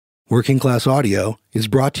Working Class Audio is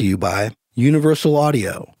brought to you by Universal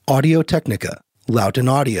Audio, Audio-Technica, Lauten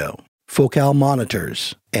Audio, Focal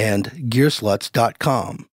Monitors, and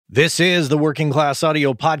Gearsluts.com. This is the Working Class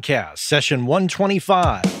Audio Podcast, session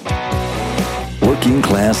 125. Working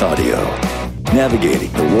Class Audio,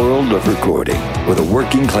 navigating the world of recording with a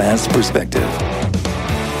working class perspective.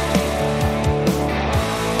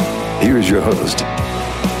 Here's your host,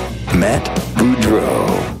 Matt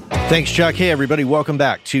Boudreau. Thanks, Chuck. Hey, everybody. Welcome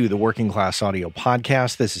back to the Working Class Audio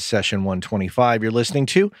Podcast. This is session 125 you're listening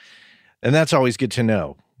to, and that's always good to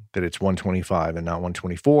know that it's 125 and not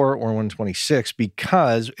 124 or 126,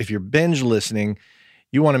 because if you're binge listening,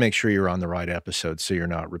 you want to make sure you're on the right episode so you're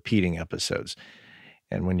not repeating episodes.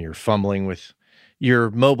 And when you're fumbling with your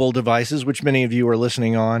mobile devices, which many of you are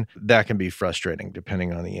listening on, that can be frustrating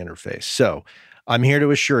depending on the interface. So I'm here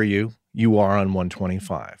to assure you, you are on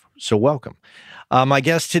 125. So welcome. My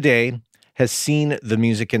guest today has seen the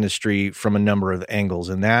music industry from a number of angles,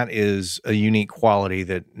 and that is a unique quality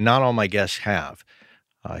that not all my guests have.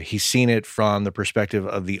 He's seen it from the perspective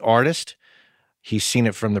of the artist. He's seen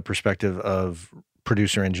it from the perspective of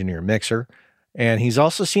producer, engineer, mixer. And he's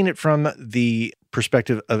also seen it from the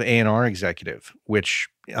perspective of A&R executive, which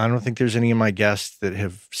I don't think there's any of my guests that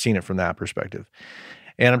have seen it from that perspective.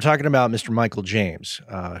 And I'm talking about Mr. Michael James,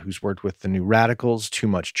 who's worked with the New Radicals, Too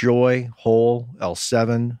Much Joy, Hole,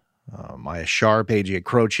 L7, Maya Sharp, A.J.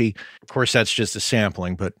 Croce. Of course, that's just a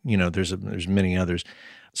sampling, but you know, there's many others.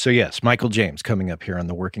 So yes, Michael James coming up here on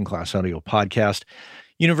the Working Class Audio Podcast.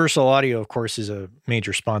 Universal Audio, of course, is a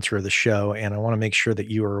major sponsor of the show, and I want to make sure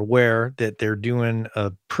that you are aware that they're doing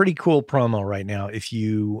a pretty cool promo right now. If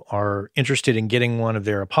you are interested in getting one of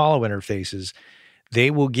their Apollo interfaces,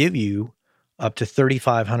 they will give you up to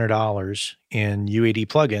 $3,500 in UAD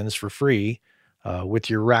plugins for free with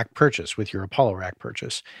your rack purchase, with your Apollo rack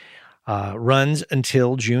purchase. Runs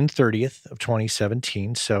until June 30th of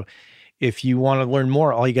 2017. So if you want to learn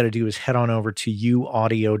more, all you got to do is head on over to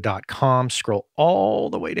uaudio.com, scroll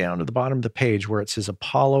all the way down to the bottom of the page where it says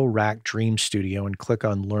Apollo Rack Dream Studio and click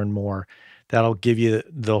on Learn More. That'll give you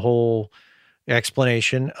the whole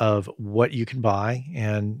explanation of what you can buy.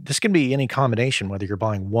 And this can be any combination, whether you're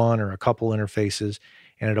buying one or a couple interfaces,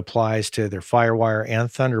 and it applies to their Firewire and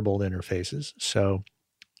Thunderbolt interfaces. So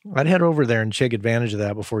I'd head over there and take advantage of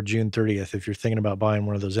that before June 30th. If you're thinking about buying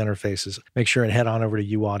one of those interfaces, make sure and head on over to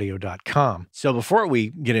uaudio.com. So before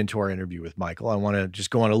we get into our interview with Michael, I want to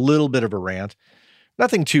just go on a little bit of a rant.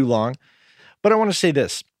 Nothing too long, but I want to say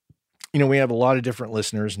this. You know, we have a lot of different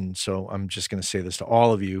listeners, and so I'm just going to say this to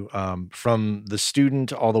all of you, from the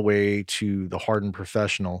student all the way to the hardened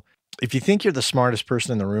professional. If you think you're the smartest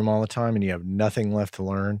person in the room all the time and you have nothing left to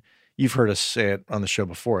learn, you've heard us say it on the show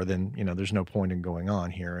before, then, you know, there's no point in going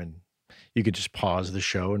on here, and you could just pause the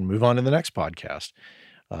show and move on to the next podcast.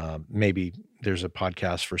 Maybe there's a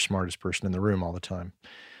podcast for smartest person in the room all the time.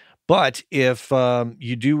 But if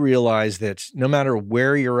you do realize that no matter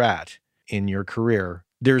where you're at in your career,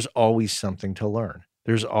 there's always something to learn.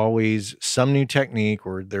 There's always some new technique,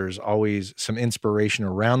 or there's always some inspiration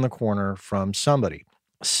around the corner from somebody.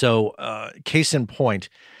 So case in point,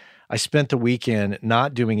 I spent the weekend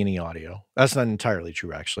not doing any audio. That's not entirely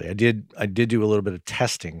true, actually. I did do a little bit of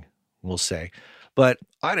testing, we'll say. But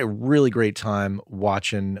I had a really great time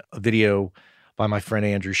watching a video by my friend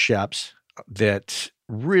Andrew Sheps that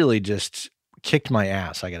really just kicked my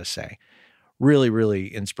ass, I got to say. Really,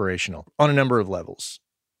 really inspirational on a number of levels.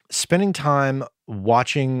 Spending time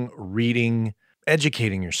watching, reading,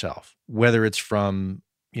 educating yourself, whether it's from,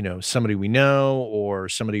 you know, somebody we know or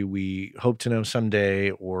somebody we hope to know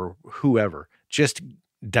someday or whoever, just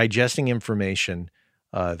digesting information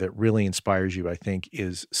that really inspires you, I think,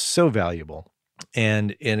 is so valuable.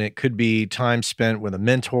 And it could be time spent with a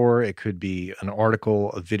mentor. It could be an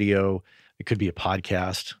article, a video. It could be a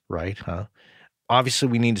podcast, right? Obviously,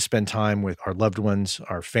 we need to spend time with our loved ones,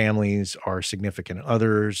 our families, our significant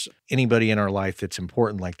others, anybody in our life that's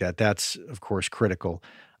important like that. That's, of course, critical.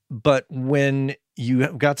 But when you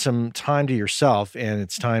have got some time to yourself and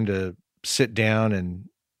it's time to sit down and,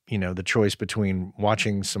 you know, the choice between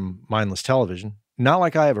watching some mindless television, not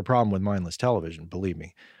like I have a problem with mindless television, believe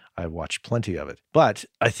me, I've watched plenty of it. But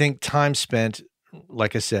I think time spent,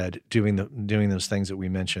 like I said, doing those things that we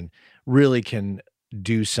mentioned really can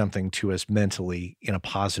do something to us mentally in a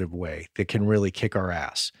positive way that can really kick our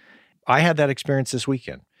ass. I had that experience this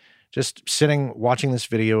weekend, just sitting, watching this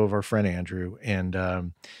video of our friend Andrew, and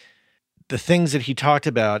the things that he talked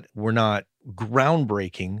about were not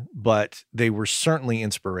groundbreaking, but they were certainly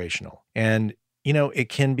inspirational. And, you know, it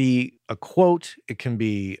can be a quote, it can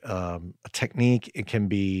be a technique, it can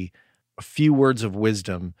be a few words of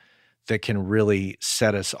wisdom that can really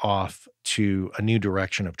set us off to a new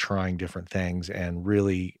direction of trying different things and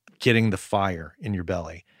really getting the fire in your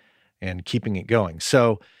belly and keeping it going.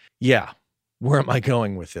 So, yeah, where am I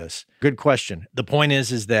going with this? Good question. The point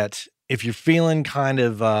is that if you're feeling kind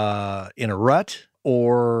of in a rut,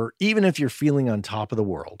 or even if you're feeling on top of the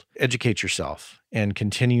world, educate yourself and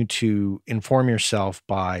continue to inform yourself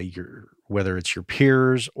by whether it's your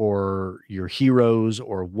peers or your heroes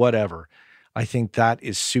or whatever. I think that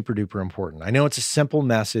is super duper important. I know it's a simple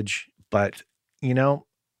message, but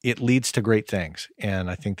it leads to great things.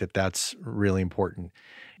 And I think that that's really important.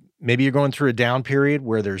 Maybe you're going through a down period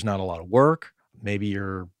where there's not a lot of work. Maybe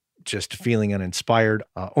you're just feeling uninspired,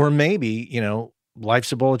 or maybe,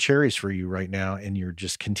 life's a bowl of cherries for you right now and you're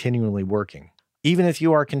just continually working. Even if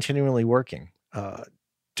you are continually working,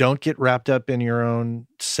 don't get wrapped up in your own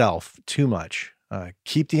self too much.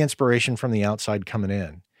 Keep the inspiration from the outside coming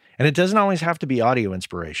in. And it doesn't always have to be audio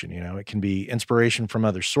inspiration. It can be inspiration from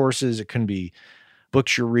other sources. It can be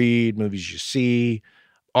books you read, movies you see,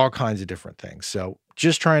 all kinds of different things. So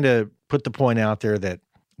just trying to put the point out there that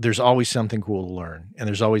there's always something cool to learn and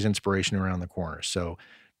there's always inspiration around the corner. So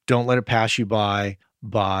don't let it pass you by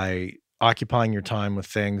occupying your time with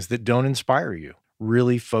things that don't inspire you.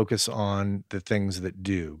 Really focus on the things that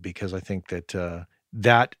do, because I think that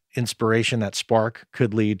that inspiration, that spark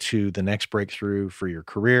could lead to the next breakthrough for your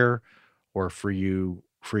career or for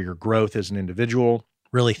your growth as an individual.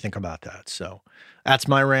 Really think about that. So that's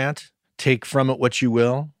my rant. Take from it what you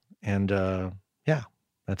will. And yeah,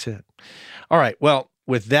 that's it. All right. Well,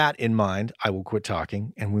 with that in mind, I will quit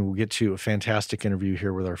talking and we will get to a fantastic interview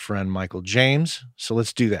here with our friend Michael James. So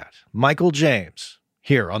let's do that. Michael James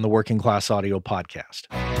here on the Working Class Audio Podcast.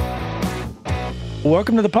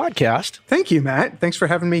 Welcome to the podcast. Thank you, Matt. Thanks for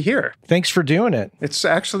having me here. Thanks for doing it. It's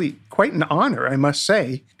actually quite an honor, I must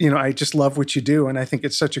say. I just love what you do, and I think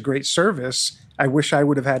it's such a great service. I wish I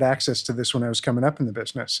would have had access to this when I was coming up in the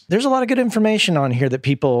business. There's a lot of good information on here that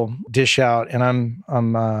people dish out, and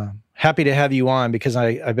I'm happy to have you on because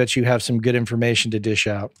I bet you have some good information to dish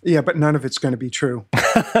out. Yeah, but none of it's going to be true.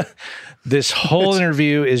 This whole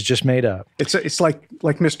interview is just made up. It's like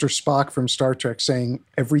Mr. Spock from Star Trek saying,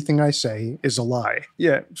 everything I say is a lie.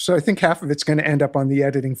 Yeah, so I think half of it's going to end up on the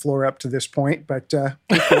editing floor up to this point, but...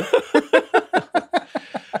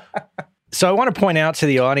 So I want to point out to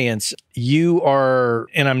the audience, you are,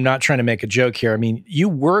 and I'm not trying to make a joke here, you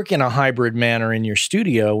work in a hybrid manner in your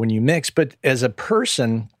studio when you mix, but as a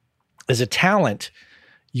person, as a talent,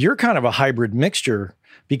 you're kind of a hybrid mixture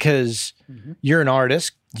because you're an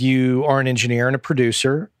artist, you are an engineer and a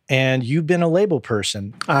producer, and you've been a label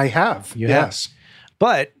person. I have, yes.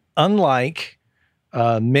 But unlike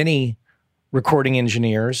many recording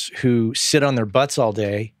engineers who sit on their butts all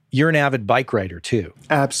day, you're an avid bike rider too.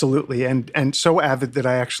 Absolutely. And so avid that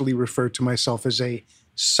I actually refer to myself as a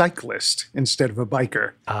cyclist instead of a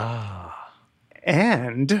biker. Ah.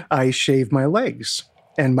 And I shave my legs,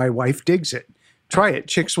 and my wife digs it. Try it.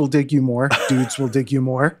 Chicks will dig you more. Dudes will dig you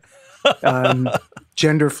more.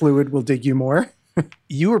 Gender fluid will dig you more.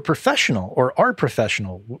 You were professional or are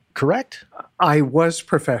professional, correct? I was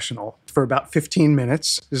professional for about 15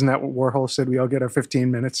 minutes. Isn't that what Warhol said? We all get our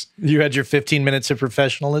 15 minutes. You had your 15 minutes of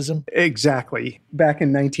professionalism? Exactly. Back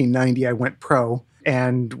in 1990, I went pro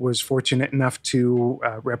and was fortunate enough to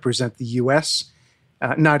represent the U.S.,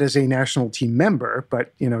 not as a national team member,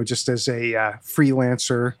 but just as a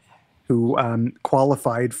freelancer who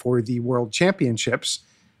qualified for the World Championships.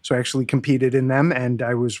 So I actually competed in them, and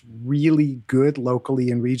I was really good locally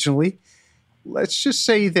and regionally. Let's just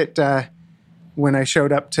say that when I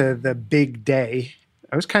showed up to the big day,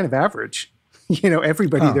 I was kind of average.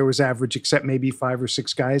 Everybody there was average except maybe 5 or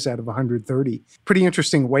 6 guys out of 130. Pretty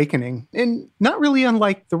interesting awakening, and not really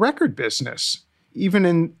unlike the record business.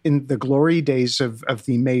 Even in the glory days of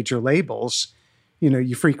the major labels,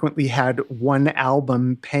 you frequently had one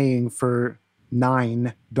album paying for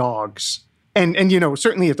 9 dogs. And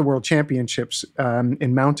certainly at the World Championships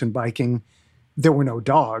in mountain biking, there were no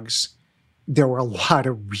dogs. There were a lot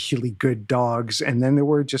of really good dogs, and then there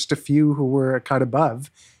were just a few who were a cut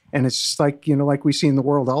above. And it's just like we see in the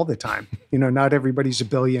world all the time. Not everybody's a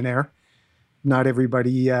billionaire. Not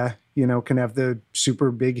everybody, can have the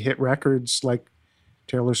super big hit records like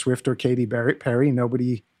Taylor Swift or Katy Perry. Not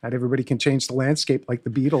everybody can change the landscape like the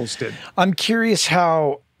Beatles did. I'm curious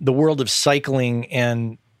how the world of cycling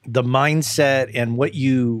and the mindset and what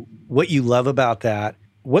you love about that,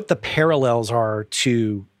 what the parallels are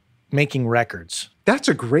to making records. That's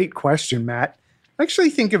a great question, Matt. I actually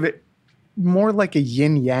think of it more like a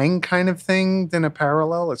yin-yang kind of thing than a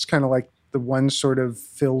parallel. It's kind of like the one sort of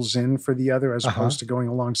fills in for the other as opposed to going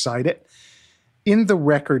alongside it. in the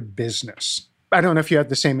record business, I don't know if you had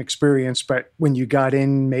the same experience, but when you got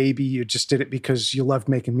in, maybe you just did it because you loved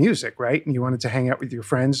making music, right? And you wanted to hang out with your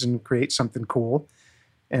friends and create something cool.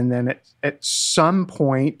 And then at some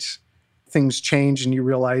point, things change and you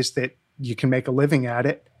realize that you can make a living at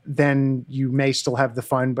it. Then you may still have the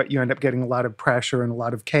fun, but you end up getting a lot of pressure and a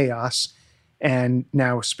lot of chaos. And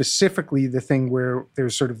now specifically the thing where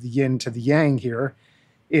there's sort of the yin to the yang here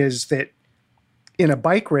is that in a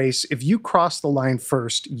bike race, if you cross the line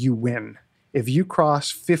first, you win. If you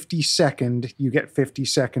cross 52nd, you get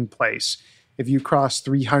 52nd place. If you cross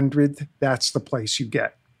 300th, that's the place you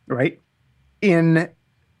get, right? In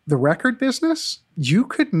the record business, you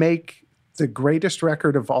could make the greatest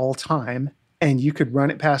record of all time and you could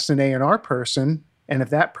run it past an A&R person. And if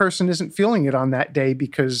that person isn't feeling it on that day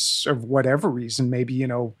because of whatever reason, maybe,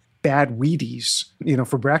 bad Wheaties,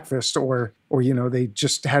 for breakfast or, they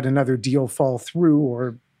just had another deal fall through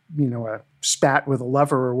or, a spat with a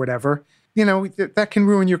lover or whatever, that can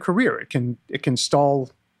ruin your career. It can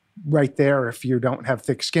stall right there if you don't have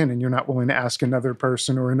thick skin and you're not willing to ask another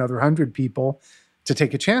person or another 100 people to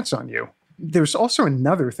take a chance on you. There's also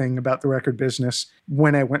another thing about the record business.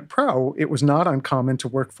 When I went pro, it was not uncommon to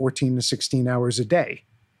work 14 to 16 hours a day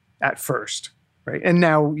at first, right? And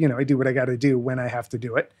now, I do what I got to do when I have to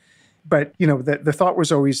do it. But, the thought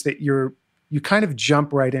was always that you kind of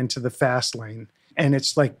jump right into the fast lane and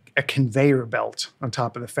it's like a conveyor belt on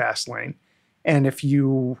top of the fast lane. And if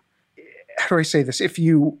you, how do I say this? If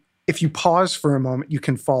you pause for a moment, you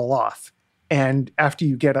can fall off. And after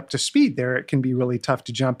you get up to speed there, it can be really tough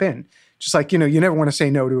to jump in. Just like, you never want to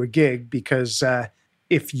say no to a gig because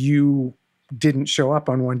if you didn't show up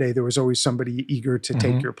on one day, there was always somebody eager to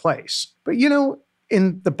take your place. But,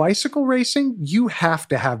 in the bicycle racing, you have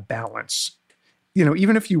to have balance.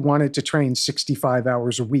 Even if you wanted to train 65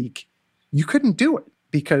 hours a week, you couldn't do it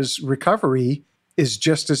because recovery is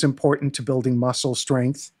just as important to building muscle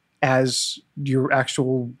strength as your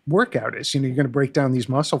actual workout is. You're going to break down these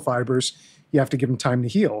muscle fibers. You have to give them time to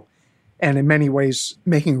heal. And in many ways,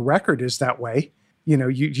 making a record is that way. You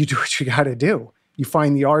do what you got to do. You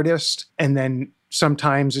find the artist, and then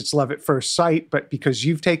sometimes it's love at first sight, but because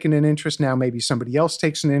you've taken an interest, now maybe somebody else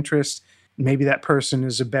takes an interest. Maybe that person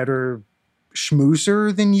is a better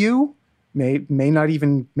schmoozer than you. May not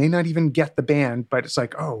even get the band, but it's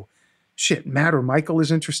like, oh, shit, Matt or Michael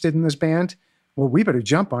is interested in this band. Well, we better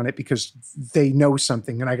jump on it because they know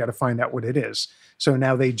something and I got to find out what it is. So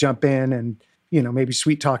now they jump in and, maybe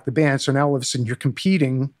sweet talk the band. So now all of a sudden you're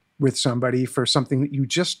competing with somebody for something that you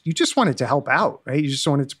just wanted to help out, right? You just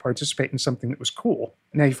wanted to participate in something that was cool.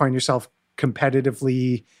 Now you find yourself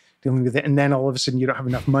competitively dealing with it. And then all of a sudden you don't have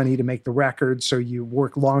enough money to make the record. So you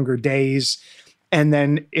work longer days. And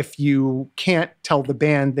then if you can't tell the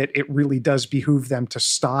band that it really does behoove them to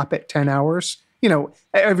stop at 10 hours,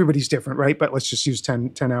 everybody's different, right? But let's just use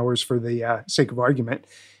 10 hours for the sake of argument.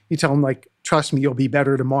 You tell them, like, trust me, you'll be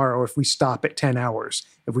better tomorrow if we stop at 10 hours.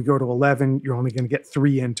 If we go to 11, you're only going to get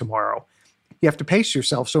 3 in tomorrow. You have to pace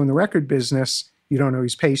yourself. So in the record business, you don't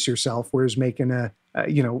always pace yourself, whereas making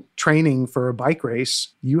training for a bike race,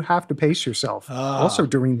 you have to pace yourself also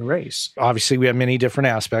during the race. Obviously, we have many different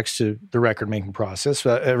aspects to the record making process,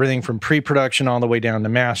 everything from pre-production all the way down to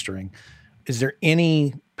mastering. Is there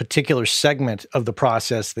any particular segment of the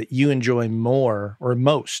process that you enjoy more or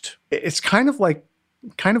most? It's kind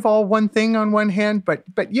of all one thing on one hand, but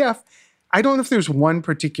yeah, I don't know if there's one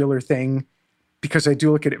particular thing because I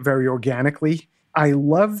do look at it very organically. I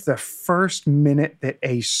love the first minute that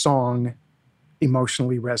a song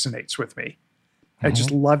emotionally resonates with me. I just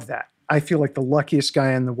love that. I feel like the luckiest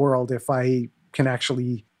guy in the world if I can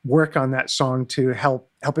actually work on that song to help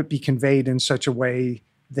it be conveyed in such a way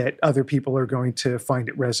that other people are going to find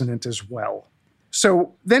it resonant as well.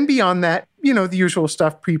 So then beyond that, the usual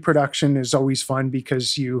stuff, pre-production is always fun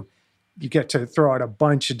because you get to throw out a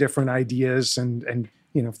bunch of different ideas and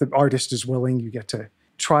if the artist is willing, you get to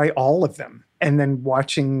try all of them. And then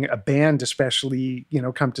watching a band especially,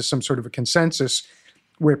 come to some sort of a consensus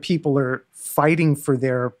where people are fighting for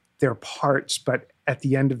their parts, but at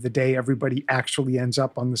the end of the day, everybody actually ends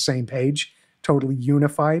up on the same page, totally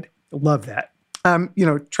unified. Love that.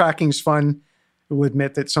 Tracking's fun. I will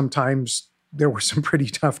admit that sometimes there were some pretty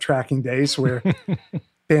tough tracking days where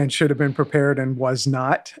band should have been prepared and was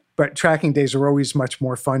not. But tracking days are always much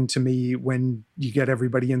more fun to me when you get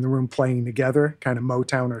everybody in the room playing together, kind of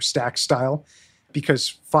Motown or Stax style,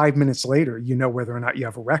 because 5 minutes later, you know whether or not you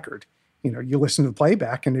have a record. You listen to the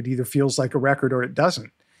playback and it either feels like a record or it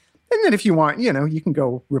doesn't. And then if you want, you can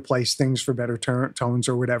go replace things for better tones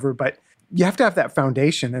or whatever, but you have to have that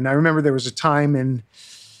foundation. And I remember there was a time in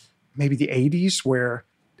maybe the 80s where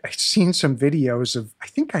I'd seen some videos of, I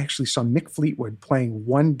think I actually saw Mick Fleetwood playing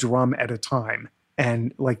one drum at a time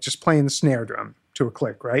and like just playing the snare drum to a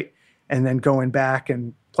click, right? And then going back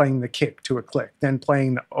and playing the kick to a click, then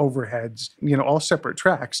playing the overheads, all separate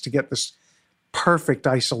tracks to get this perfect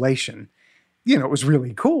isolation. It was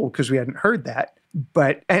really cool because we hadn't heard that.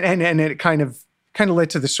 But, and it kind of led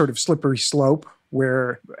to this sort of slippery slope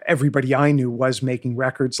where everybody I knew was making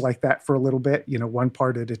records like that for a little bit, one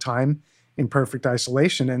part at a time in perfect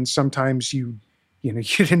isolation. And sometimes you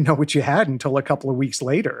didn't know what you had until a couple of weeks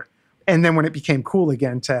later. And then when it became cool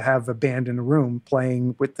again to have a band in a room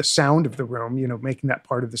playing with the sound of the room, making that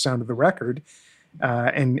part of the sound of the record,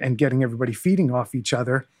 and getting everybody feeding off each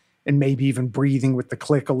other and maybe even breathing with the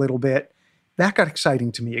click a little bit, that got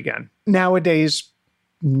exciting to me again. Nowadays,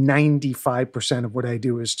 95% of what I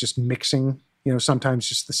do is just mixing, sometimes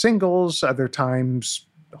just the singles, other times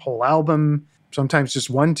the whole album, sometimes just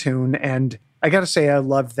one tune. And I got to say, I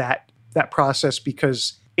love that process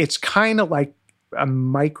because it's kind of like a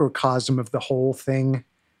microcosm of the whole thing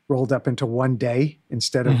rolled up into one day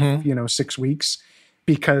instead of, 6 weeks,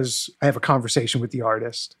 because I have a conversation with the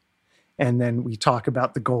artist and then we talk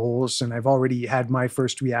about the goals, and I've already had my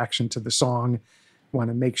first reaction to the song. Want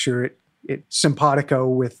to make sure it's simpatico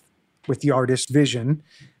with the artist's vision.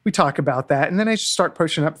 We talk about that, and then I just start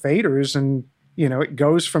pushing up faders, and it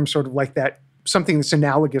goes from sort of like that, something that's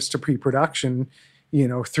analogous to pre-production,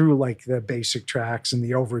 through like the basic tracks and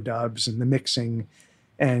the overdubs and the mixing.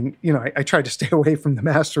 And, I try to stay away from the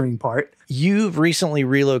mastering part. You've recently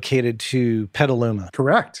relocated to Petaluma.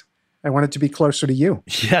 Correct. I wanted to be closer to you.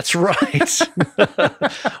 That's right.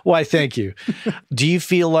 Why, thank you. Do you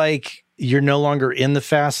feel like you're no longer in the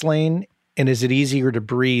fast lane? And is it easier to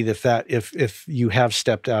breathe if you have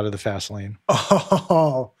stepped out of the fast lane?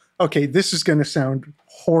 Oh, okay. This is going to sound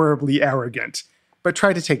horribly arrogant, but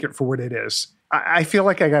try to take it for what it is. I feel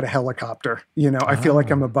like I got a helicopter. I feel like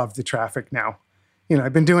I'm above the traffic now.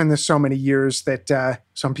 I've been doing this so many years that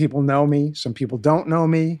some people know me, some people don't know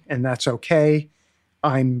me, and that's okay.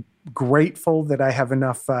 I'm grateful that I have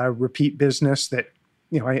enough repeat business that,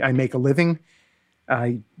 I make a living.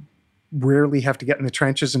 I rarely have to get in the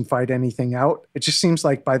trenches and fight anything out. It just seems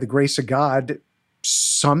like by the grace of God,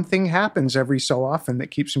 something happens every so often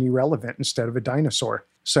that keeps me relevant instead of a dinosaur.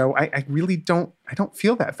 So I really don't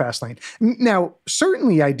feel that fast lane. Now,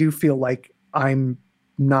 certainly I do feel like I'm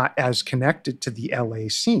not as connected to the LA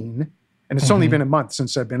scene. And it's only been a month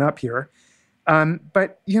since I've been up here.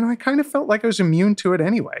 But, I kind of felt like I was immune to it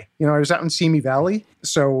anyway. I was out in Simi Valley,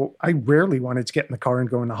 so I rarely wanted to get in the car and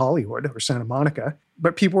go into Hollywood or Santa Monica.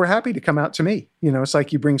 But people were happy to come out to me. It's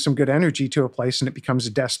like you bring some good energy to a place and it becomes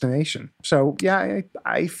a destination. So, yeah,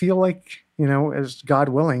 I feel like, as God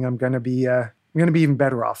willing, I'm going to be even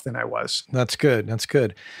better off than I was. That's good. That's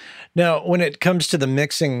good. Now, when it comes to the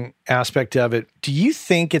mixing aspect of it, do you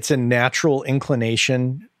think it's a natural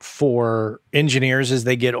inclination for engineers as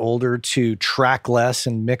they get older to track less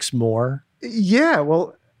and mix more? Yeah,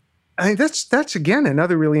 well, that's again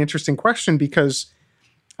another really interesting question because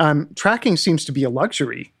tracking seems to be a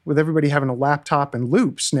luxury with everybody having a laptop and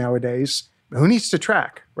loops nowadays. Who needs to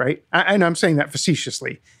track, right? And I'm saying that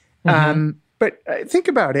facetiously. But think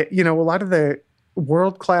about it. A lot of the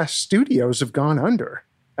world-class studios have gone under.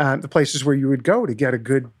 The places where you would go to get a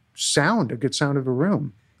good sound of a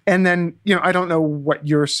room. And then, I don't know what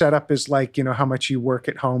your setup is like, how much you work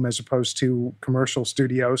at home as opposed to commercial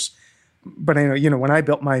studios. But I know, when I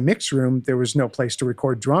built my mix room, there was no place to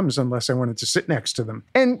record drums unless I wanted to sit next to them.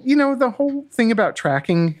 And, the whole thing about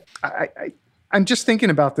tracking, I'm just thinking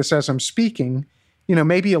about this as I'm speaking.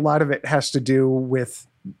 Maybe a lot of it has to do with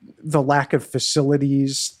the lack of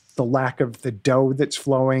facilities, the lack of the dough that's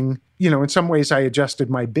flowing. In some ways I adjusted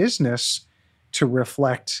my business to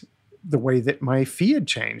reflect the way that my fee had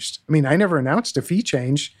changed. I mean, I never announced a fee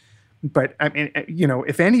change, but I mean,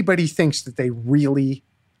 if anybody thinks that they really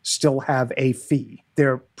still have a fee,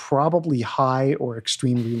 they're probably high or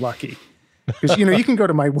extremely lucky. Because, you can go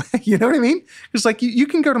to my, you know what I mean? It's like you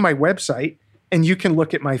can go to my website and you can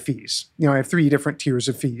look at my fees. I have 3 different tiers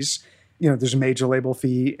of fees. There's a major label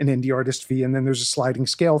fee, an indie artist fee, and then there's a sliding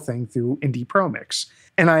scale thing through Indie Pro Mix.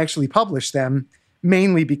 And I actually publish them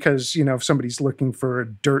mainly because, if somebody's looking for a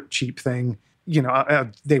dirt cheap thing,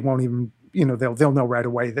 they won't even, they'll know right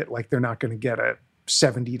away that like they're not going to get a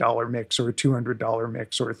 $70 mix or a $200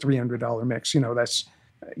 mix or a $300 mix. That's,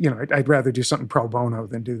 I'd rather do something pro bono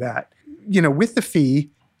than do that. With the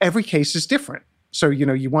fee, every case is different. So,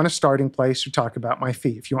 you want a starting place, you talk about my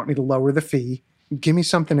fee. If you want me to lower the fee, give me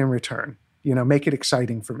something in return, make it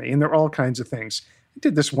exciting for me. And there are all kinds of things. I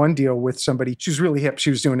did this one deal with somebody, she was really hip. She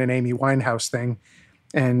was doing an Amy Winehouse thing.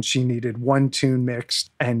 and she needed one tune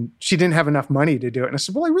mixed, and she didn't have enough money to do it. And I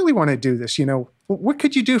said, well, I really want to do this. What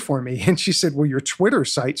could you do for me? And she said, well, your Twitter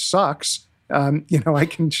site sucks. I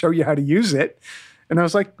can show you how to use it. And I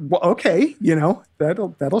was like, well, okay,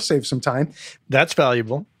 that'll save some time. That's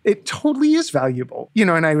valuable. It totally is valuable.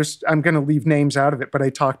 And I'm going to leave names out of it, but I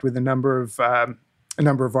talked with a number of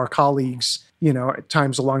our colleagues, at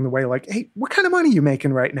times along the way, like, hey, what kind of money are you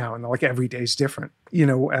making right now? And they're like, every day's different.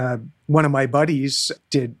 One of my buddies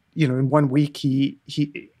did, in 1 week, he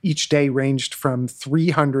each day ranged from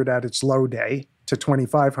 300 at its low day to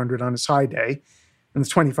 2,500 on its high day. And the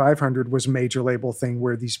 2,500 was a major label thing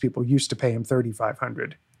where these people used to pay him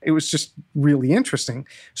 3,500. It was just really interesting.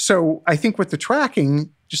 So I think with the tracking,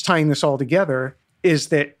 just tying this all together, is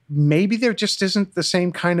that maybe there just isn't the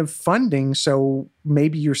same kind of funding. So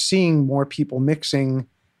maybe you're seeing more people mixing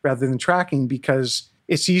rather than tracking, because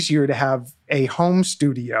it's easier to have a home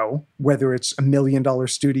studio, whether it's $1 million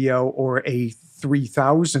studio or a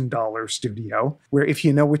 $3,000 studio, where if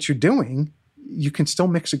you know what you're doing, you can still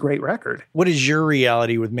mix a great record. What is your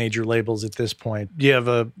reality with major labels at this point? Do you have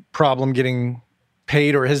a problem getting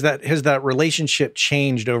paid, or has that relationship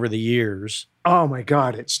changed over the years? Oh my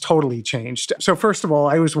God, it's totally changed. So first of all,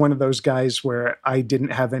 I was one of those guys where I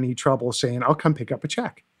didn't have any trouble saying, I'll come pick up a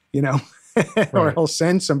check, or I'll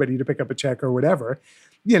send somebody to pick up a check or whatever.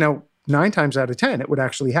 9 times out of 10, it would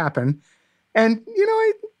actually happen. And,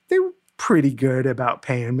 they were pretty good about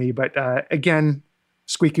paying me. But again,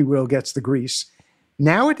 squeaky wheel gets the grease.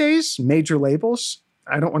 Nowadays, major labels,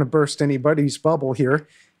 I don't want to burst anybody's bubble here,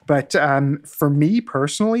 but for me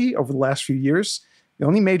personally, over the last few years, the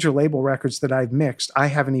only major label records that I've mixed, I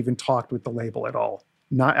haven't even talked with the label at all.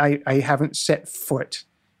 I haven't set foot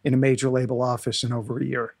in a major label office in over a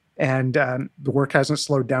year. And the work hasn't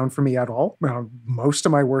slowed down for me at all. Most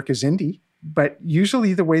of my work is indie, but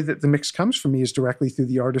usually the way that the mix comes from me is directly through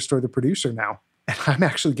the artist or the producer now. And I'm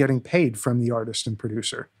actually getting paid from the artist and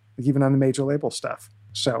producer, like even on the major label stuff.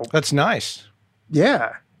 So that's nice.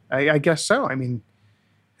 Yeah, I guess so. I mean,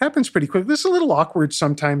 it happens pretty quick. This is a little awkward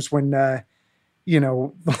sometimes when, the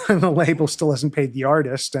label still hasn't paid the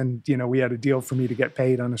artist, and, we had a deal for me to get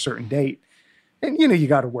paid on a certain date. And, you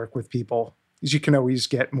got to work with people, because you can always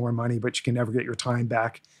get more money, but you can never get your time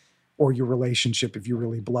back or your relationship if you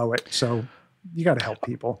really blow it. So you got to help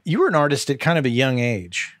people. You were an artist at kind of a young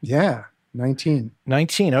age. Yeah. 19.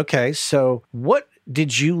 Okay. So what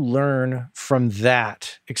did you learn from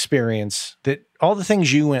that experience, that all the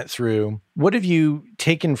things you went through, what have you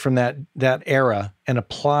taken from that era and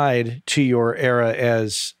applied to your era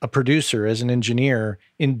as a producer, as an engineer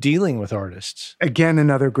in dealing with artists? Again,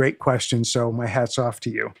 another great question. So my hat's off to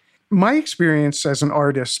you. My experience as an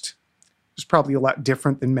artist was probably a lot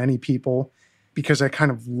different than many people, because I kind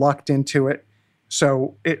of lucked into it.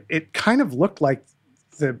 So it kind of looked like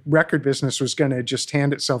the record business was going to just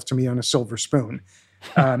hand itself to me on a silver spoon.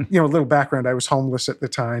 A little background, I was homeless at the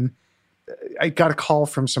time. I got a call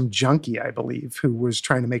from some junkie, I believe, who was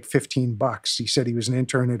trying to make $15. He said he was an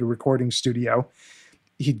intern at a recording studio.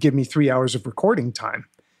 He'd give me 3 hours of recording time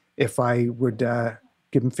if I would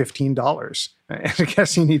give him $15. And I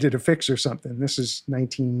guess he needed a fix or something. This is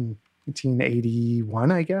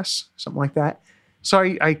 1981, I guess, something like that. So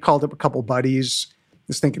I called up a couple buddies,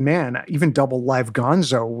 just thinking, man, even double live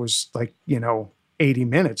gonzo was like, 80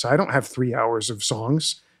 minutes. I don't have 3 hours of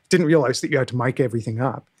songs. Didn't realize that you had to mic everything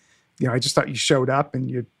up. I just thought you showed up and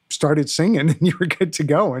you started singing and you were good to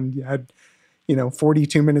go. And you had,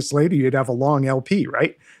 42 minutes later, you'd have a long LP,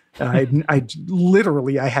 right? I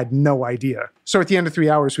had no idea. So at the end of 3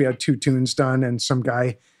 hours, we had 2 tunes done, and some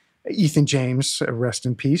guy, Ethan James, rest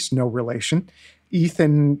in peace, no relation.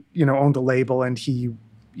 Ethan, owned a label, and he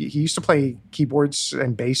used to play keyboards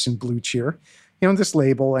and bass in Blue Cheer, this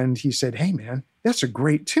label. And he said, hey man, that's a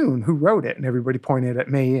great tune. Who wrote it? And everybody pointed at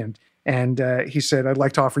me. And he said, I'd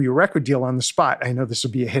like to offer you a record deal on the spot. I know this will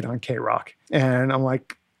be a hit on K-Rock. And I'm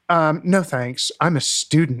like, no, thanks. I'm a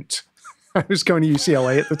student. I was going to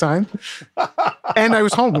UCLA at the time. And I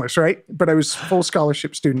was homeless, right? But I was full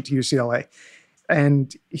scholarship student to UCLA.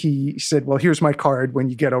 And he said, well, here's my card. When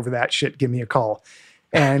you get over that shit, give me a call.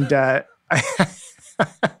 And I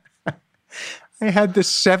had this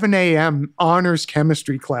 7 a.m. honors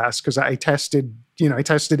chemistry class because I tested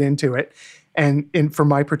into it. And for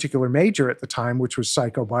my particular major at the time, which was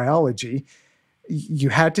psychobiology, you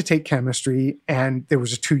had to take chemistry, and there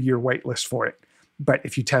was a 2-year wait list for it. But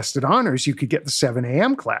if you tested honors, you could get the 7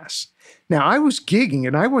 a.m. class. Now, I was gigging,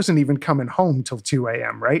 and I wasn't even coming home till 2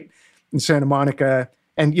 a.m., right? In Santa Monica.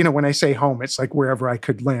 And, when I say home, it's like wherever I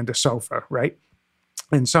could land a sofa, right?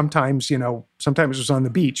 And sometimes it was on the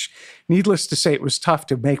beach. Needless to say, it was tough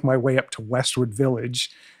to make my way up to Westwood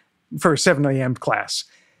Village for a 7 a.m. class.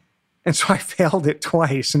 And so I failed it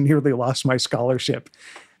twice and nearly lost my scholarship.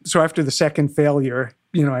 So after the second failure,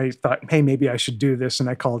 I thought, hey, maybe I should do this. And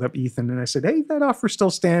I called up Ethan and I said, hey, that offer still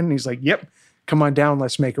stand? And he's like, yep, come on down,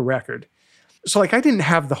 let's make a record. So I didn't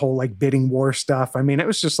have the whole bidding war stuff. I mean, it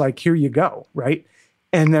was just here you go, right?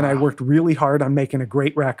 And then I worked really hard on making a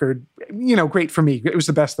great record, great for me. It was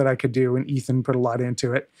the best that I could do. And Ethan put a lot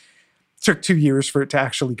into it. It took 2 years for it to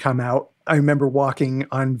actually come out. I remember walking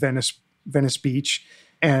on Venice Beach,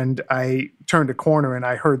 and I turned a corner and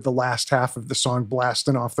I heard the last half of the song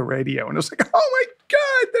blasting off the radio. And I was like, oh my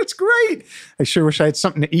God, that's great. I sure wish I had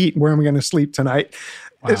something to eat. Where am I going to sleep tonight?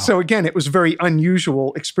 Wow. So again, it was a very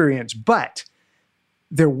unusual experience, but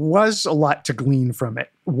there was a lot to glean from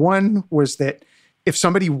it. One was that if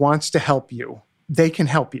somebody wants to help you, they can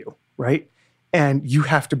help you, right? And you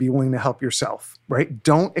have to be willing to help yourself, right?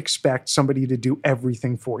 Don't expect somebody to do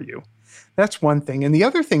everything for you. That's one thing. And the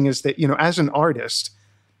other thing is that, as an artist,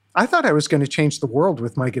 I thought I was going to change the world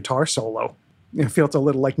with my guitar solo. It felt a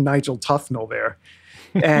little like Nigel Tufnell there.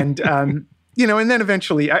 And, and then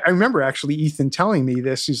eventually, I remember actually Ethan telling me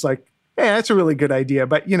this. He's like, hey, that's a really good idea.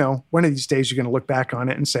 But, one of these days you're going to look back on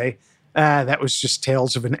it and say, that was just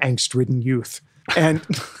tales of an angst-ridden youth. And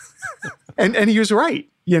and he was right.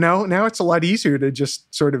 Now it's a lot easier to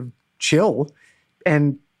just sort of chill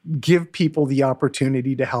and give people the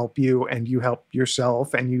opportunity to help you, and you help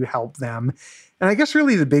yourself and you help them. And I guess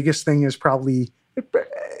really the biggest thing is probably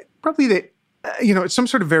that, it's some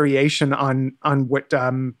sort of variation on what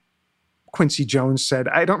Quincy Jones said.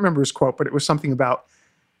 I don't remember his quote, but it was something about,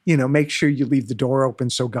 make sure you leave the door open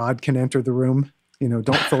so God can enter the room.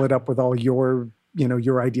 Don't fill it up with all your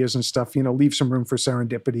ideas and stuff, leave some room for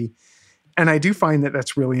serendipity. And I do find that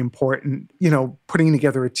that's really important, putting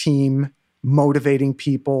together a team, motivating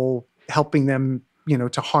people, helping them,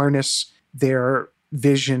 to harness their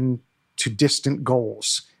vision to distant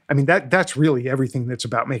goals. I mean, that's really everything that's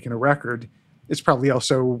about making a record. It's probably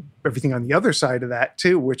also everything on the other side of that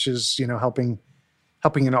too, which is,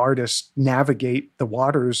 helping an artist navigate the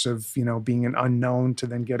waters of, being an unknown to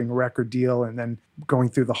then getting a record deal and then going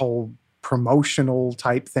through the whole promotional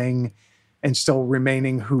type thing and still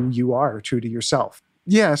remaining who you are, true to yourself.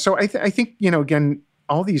 Yeah. So I think, again,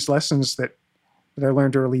 all these lessons that I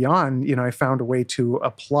learned early on, I found a way to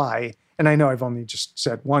apply. And I know I've only just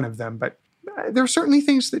said one of them, but there are certainly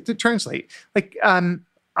things that translate.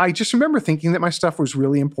 I just remember thinking that my stuff was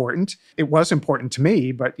really important. It was important to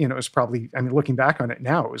me, but, it was probably, looking back on it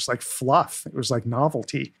now, it was like fluff. It was like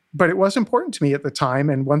novelty. But it was important to me at the time.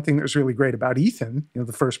 And one thing that was really great about Ethan,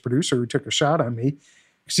 the first producer who took a shot on me,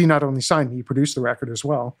 because he not only signed me, he produced the record as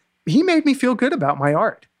well. He made me feel good about my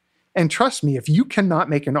art. And trust me, if you cannot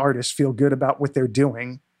make an artist feel good about what they're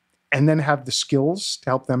doing and then have the skills to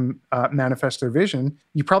help them manifest their vision,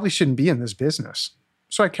 you probably shouldn't be in this business.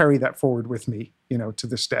 So I carry that forward with me, to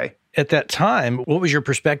this day. At that time, what was your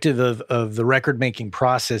perspective of the record-making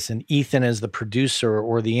process and Ethan as the producer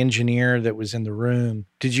or the engineer that was in the room?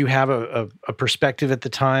 Did you have a perspective at the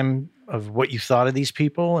time of what you thought of these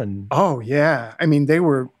people? And oh, yeah.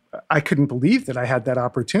 I couldn't believe that I had that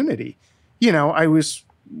opportunity. I was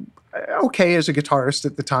okay as a guitarist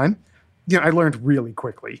at the time. I learned really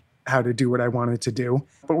quickly how to do what I wanted to do,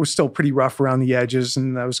 but was still pretty rough around the edges.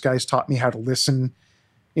 And those guys taught me how to listen,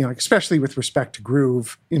 especially with respect to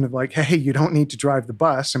groove, hey, you don't need to drive the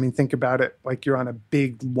bus. Think about it like you're on a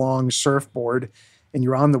big, long surfboard and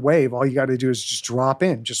you're on the wave. All you got to do is just drop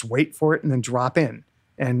in, just wait for it and then drop in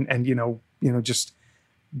and just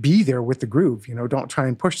be there with the groove. Don't try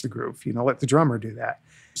and push the groove, let the drummer do that.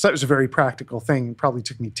 So that was a very practical thing. It probably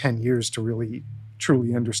took me 10 years to really,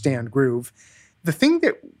 truly understand groove. The thing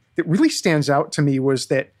that really stands out to me was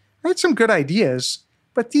that I had some good ideas,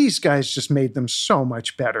 but these guys just made them so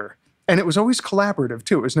much better. And it was always collaborative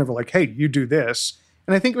too. It was never like, hey, you do this.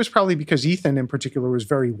 And I think it was probably because Ethan in particular was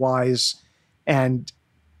very wise and,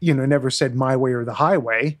 never said my way or the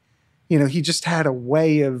highway. He just had a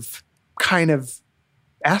way of kind of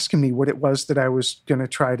asking me what it was that I was going to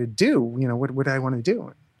try to do. What would I want to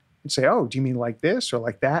do? And say, oh, do you mean like this or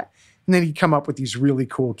like that? And then he'd come up with these really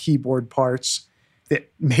cool keyboard parts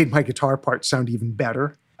that made my guitar part sound even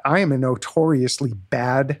better. I am a notoriously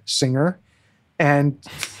bad singer, and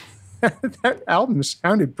that album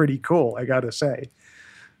sounded pretty cool, I gotta say.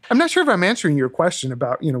 I'm not sure if I'm answering your question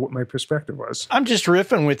about, what my perspective was. I'm just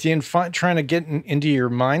riffing with you and trying to get into your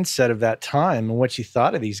mindset of that time and what you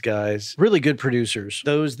thought of these guys. Really good producers,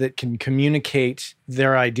 those that can communicate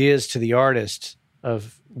their ideas to the artist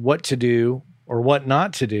of what to do or what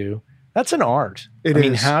not to do That's an art. It I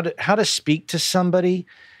mean, is. how to speak to somebody.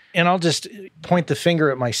 And I'll just point the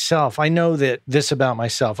finger at myself. I know that this about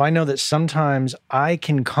myself. I know that sometimes I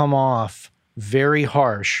can come off very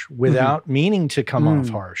harsh without meaning to come off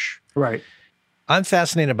harsh. Right. I'm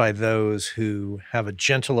fascinated by those who have a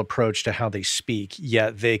gentle approach to how they speak,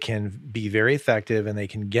 yet they can be very effective and they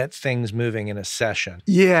can get things moving in a session.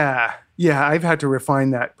 Yeah. Yeah. I've had to refine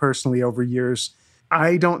that personally over years.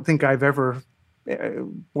 I don't think I've ever,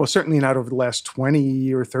 well, certainly not over the last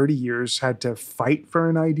 20 or 30 years, had to fight for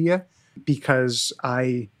an idea, because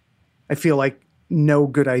I feel like no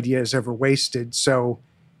good idea is ever wasted. So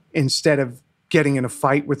instead of getting in a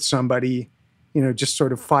fight with somebody, just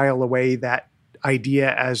sort of file away that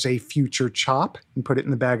idea as a future chop and put it in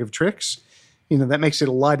the bag of tricks. That makes it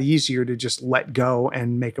a lot easier to just let go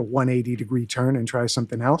and make a 180-degree turn and try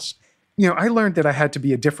something else. I learned that I had to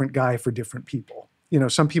be a different guy for different people.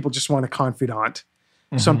 Some people just want a confidant.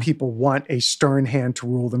 Mm-hmm. Some people want a stern hand to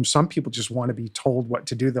rule them. Some people just want to be told what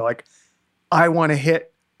to do. They're like, I want to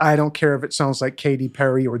hit. I don't care if it sounds like Katy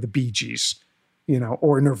Perry or the Bee Gees,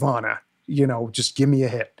 or Nirvana, just give me a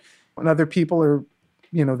hit. And other people are,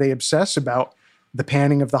 they obsess about the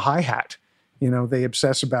panning of the hi-hat. They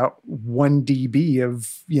obsess about 1 dB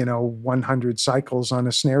of, 100 cycles on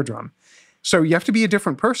a snare drum. So you have to be a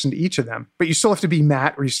different person to each of them, but you still have to be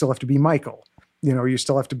Matt, or you still have to be Michael, or you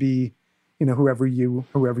still have to be, whoever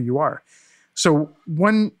you are. So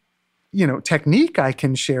one, technique I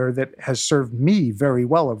can share that has served me very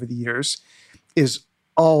well over the years is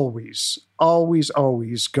always, always,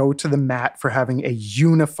 always go to the mat for having a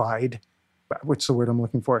unified, what's the word I'm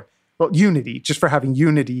looking for? Well, unity, just for having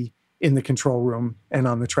unity in the control room and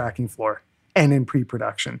on the tracking floor and in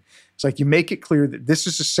pre-production. It's like you make it clear that this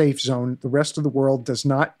is a safe zone. The rest of the world does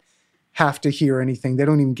not have to hear anything. They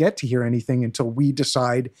don't even get to hear anything until we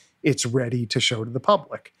decide it's ready to show to the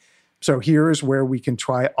public. So here is where we can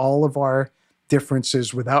try all of our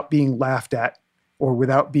differences without being laughed at or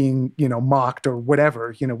without being, mocked or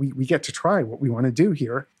whatever. We get to try what we want to do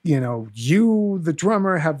here. You, the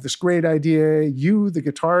drummer, have this great idea. You, the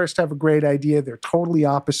guitarist, have a great idea. They're totally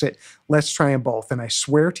opposite. Let's try them both. And I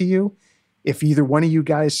swear to you, if either one of you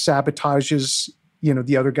guys sabotages,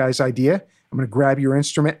 the other guy's idea, I'm going to grab your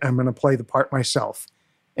instrument and I'm going to play the part myself.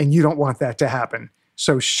 And you don't want that to happen.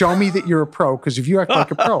 So show me that you're a pro, because if you act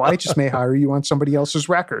like a pro, I just may hire you on somebody else's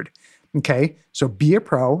record. Okay, so be a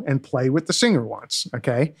pro and play what the singer wants,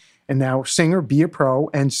 okay? And now singer, be a pro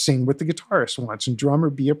and sing what the guitarist wants, and drummer,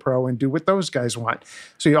 be a pro and do what those guys want.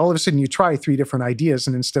 So all of a sudden you try 3 different ideas,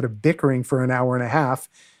 and instead of bickering for an hour and a half,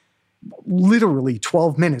 literally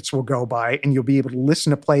 12 minutes will go by and you'll be able to listen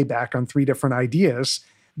to playback on 3 different ideas.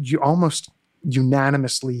 You almost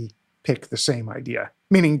unanimously pick the same idea,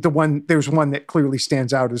 meaning there's one that clearly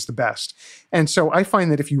stands out as the best. And so I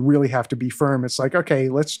find that if you really have to be firm, it's like, okay,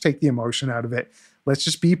 let's take the emotion out of it. Let's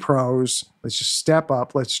just be pros. Let's just step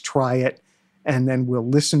up. Let's try it. And then we'll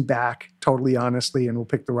listen back totally honestly and we'll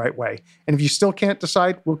pick the right way. And if you still can't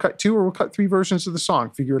decide, we'll cut 2 or we'll cut 3 versions of the song.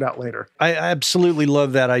 Figure it out later. I absolutely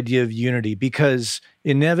love that idea of unity, because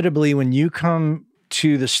inevitably when you come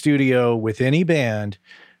to the studio with any band,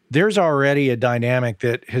 there's already a dynamic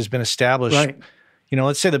that has been established. Right.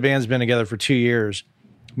 Let's say the band's been together for 2 years.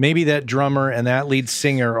 Maybe that drummer and that lead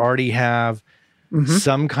singer already have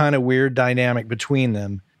some kind of weird dynamic between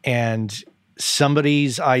them. And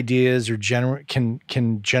somebody's ideas are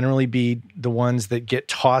can generally be the ones that get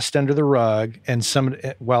tossed under the rug, and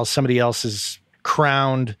while somebody else is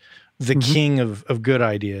crowned the king of good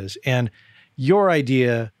ideas. And your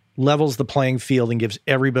idea levels the playing field and gives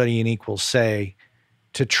everybody an equal say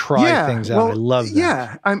to try things out. I love that.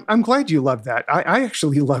 Yeah, I'm glad you love that. I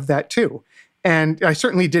actually love that too. And I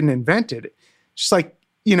certainly didn't invent it. Just like,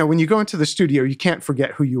 when you go into the studio, you can't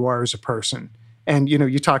forget who you are as a person. And,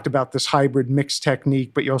 you talked about this hybrid mix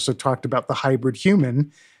technique, but you also talked about the hybrid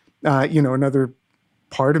human. Another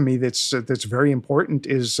part of me that's very important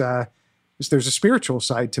is there's a spiritual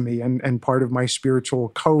side to me. And part of my spiritual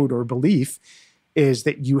code or belief is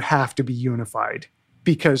that you have to be unified.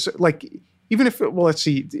 Because even if, let's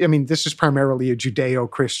see, this is primarily a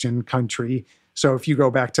Judeo-Christian country. So if you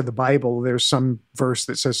go back to the Bible, there's some verse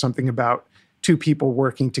that says something about 2 people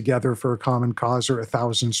working together for a common cause are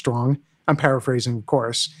 1,000 strong. I'm paraphrasing, of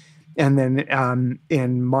course. And then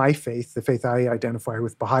in my faith, the faith I identify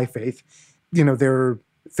with, Baha'i faith, there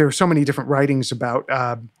are so many different writings about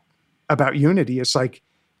unity. It's like,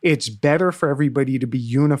 it's better for everybody to be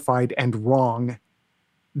unified and wrong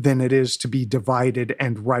than it is to be divided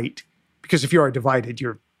and right. Because if you are divided,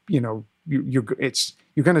 you're going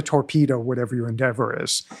to torpedo whatever your endeavor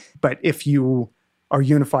is. But if you are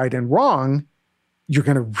unified and wrong, you're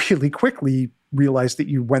going to really quickly realize that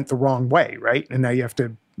you went the wrong way, right? And now you have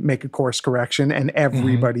to make a course correction, and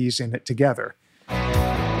everybody's in it together.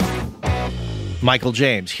 Michael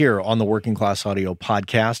James here on the Working Class Audio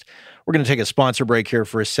Podcast. We're going to take a sponsor break here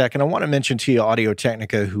for a second. I want to mention to you Audio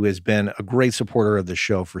Technica, who has been a great supporter of the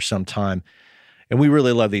show for some time. And we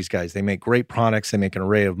really love these guys. They make great products. They make an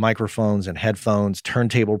array of microphones and headphones,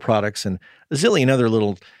 turntable products, and a zillion other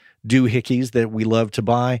little doohickeys that we love to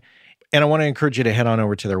buy. And I want to encourage you to head on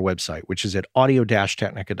over to their website, which is at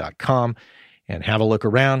audio-technica.com, and have a look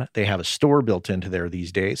around. They have a store built into there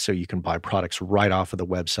these days, so you can buy products right off of the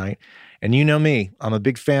website. And you know me, I'm a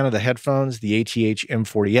big fan of the headphones, the ATH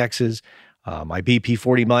M40Xs, my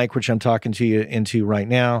BP40 mic, which I'm talking to you into right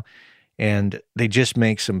now. And they just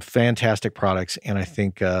make some fantastic products. And I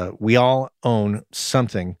think we all own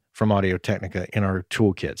something from Audio Technica in our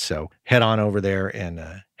toolkit. So head on over there and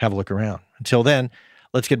have a look around. Until then,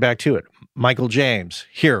 let's get back to it. Michael James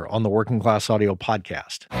here on the Working Class Audio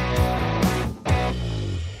Podcast.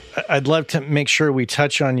 I'd love to make sure we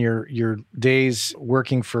touch on your days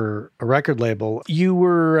working for a record label. You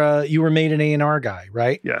were made an A&R guy,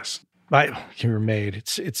 right? Yes. You were made.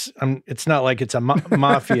 It's not like it's a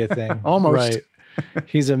mafia thing. Almost. Right.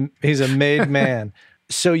 He's a made man.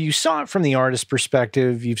 So you saw it from the artist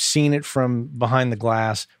perspective. You've seen it from behind the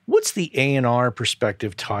glass. What's the A&R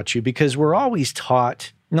perspective taught you? Because we're always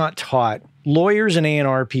not taught. Lawyers and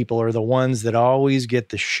A&R people are the ones that always get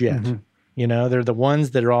the shit. Mm-hmm. You know, they're the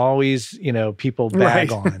ones that are always, people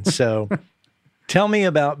bag on. So tell me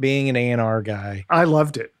about being an A&R guy. I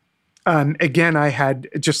loved it. Again, I had,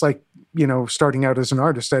 just like, starting out as an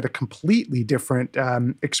artist, I had a completely different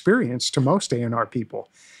experience to most A&R people.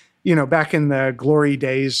 Back in the glory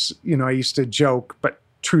days, I used to joke, but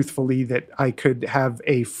truthfully, that I could have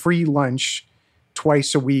a free lunch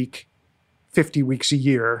twice a week, 50 weeks a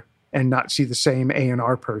year, and not see the same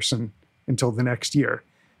A&R person until the next year.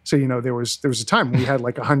 So, there was a time when we had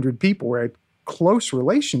like 100 people where I had close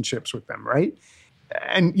relationships with them, right?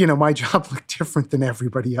 And, my job looked different than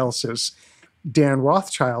everybody else's. Dan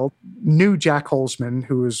Rothschild knew Jack Holzman,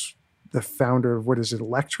 who was the founder of,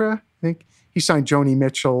 Elektra, I think. He signed Joni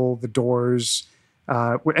Mitchell, The Doors,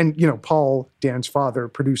 and, Paul, Dan's father,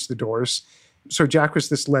 produced The Doors. So Jack was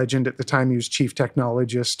this legend. At the time, he was chief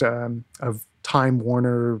technologist of Time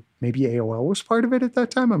Warner. Maybe AOL was part of it at that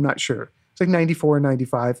time. I'm not sure. It's like 94 or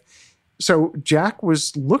 95. So Jack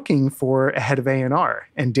was looking for a head of A&R,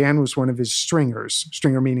 and Dan was one of his stringers.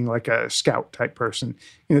 Stringer meaning like a scout type person.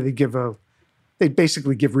 They'd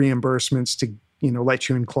basically give reimbursements to, let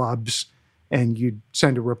you in clubs, and you'd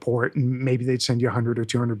send a report, and maybe they'd send you $100 or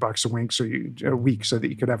 $200 a week so that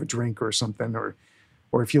you could have a drink or something,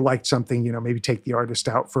 or if you liked something, maybe take the artist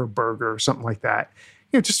out for a burger or something like that.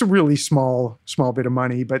 Just a really small bit of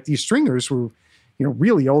money. But these stringers were,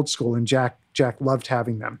 really old school, and Jack loved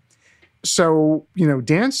having them. So,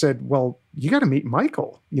 Dan said, well, you got to meet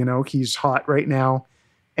Michael. He's hot right now.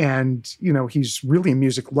 And, he's really a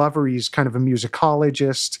music lover. He's kind of a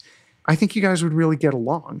musicologist. I think you guys would really get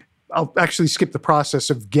along. I'll actually skip the process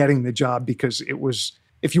of getting the job, because it was,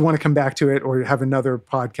 if you want to come back to it or have another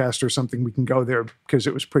podcast or something, we can go there, because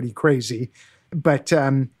it was pretty crazy. But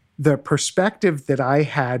the perspective that I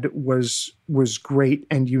had was great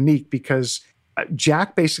and unique, because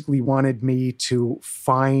Jack basically wanted me to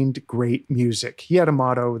find great music. He had a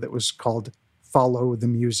motto that was called Follow the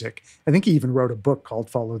Music. I think he even wrote a book called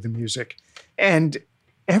Follow the Music. And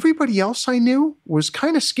everybody else I knew was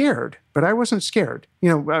kind of scared, but I wasn't scared.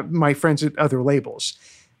 My friends at other labels.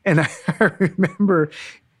 And I remember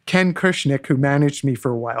Ken Kushnick, who managed me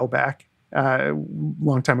for a while back, a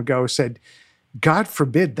long time ago, said, God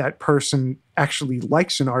forbid that person actually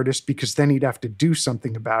likes an artist, because then he'd have to do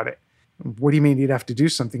something about it. What do you mean he'd have to do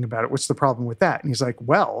something about it? What's the problem with that? And he's like,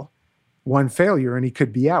 well, one failure and he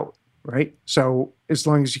could be out, right? So as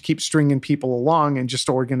long as you keep stringing people along and just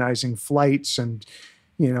organizing flights and,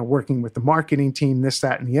 working with the marketing team, this,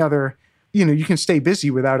 that, and the other, you can stay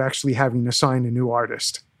busy without actually having to sign a new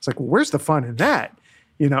artist. It's like, well, where's the fun in that?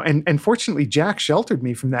 And fortunately, Jack sheltered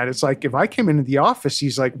me from that. It's like, if I came into the office,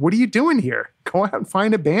 he's like, what are you doing here? Go out and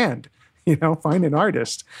find a band, find an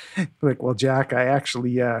artist. Like, well, Jack, I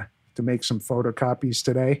actually, to make some photocopies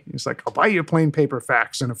today. He's like, I'll buy you a plain paper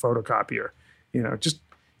fax and a photocopier,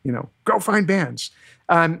 go find bands.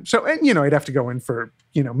 So, I'd have to go in for,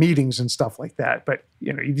 meetings and stuff like that. But,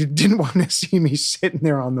 you didn't want to see me sitting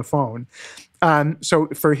there on the phone. So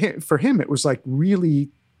for him, it was like really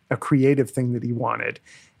a creative thing that he wanted.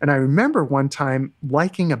 And I remember one time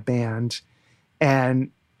liking a band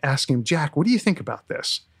and asking him, Jack, what do you think about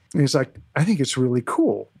this? And he's like, I think it's really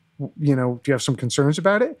cool. Do you have some concerns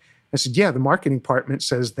about it? I said, yeah, the marketing department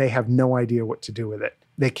says they have no idea what to do with it.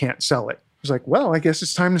 They can't sell it. I was like, well, I guess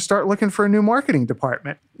it's time to start looking for a new marketing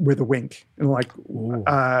department, with a wink. And like,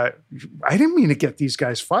 I didn't mean to get these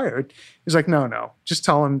guys fired. He's like, no, just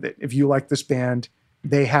tell them that if you like this band,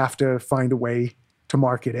 they have to find a way to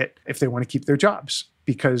market it if they want to keep their jobs,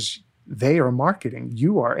 because they are marketing.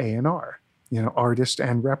 You are A&R, artist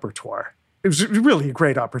and repertoire. It was really a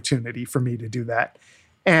great opportunity for me to do that.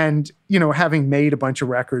 And, having made a bunch of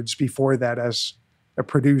records before that as a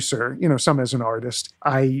producer, some as an artist,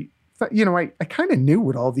 I kind of knew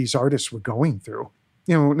what all these artists were going through,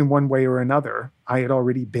 in one way or another. I had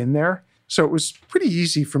already been there. So it was pretty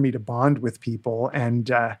easy for me to bond with people and,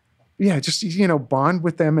 bond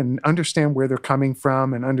with them and understand where they're coming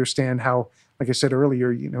from and understand how, like I said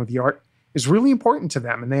earlier, the art is really important to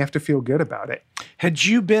them and they have to feel good about it. Had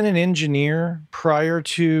you been an engineer prior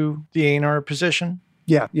to the A&R position?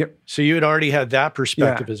 Yeah. Yep. So you had already had that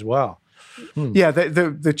perspective as well. Yeah.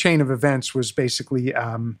 The chain of events was basically,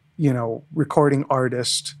 recording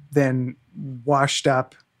artist, then washed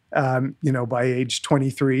up, by age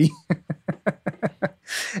 23,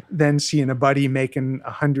 then seeing a buddy making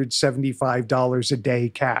 $175 a day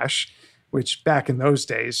cash, which back in those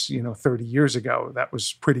days, 30 years ago, that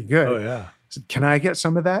was pretty good. Oh, yeah. I said, can I get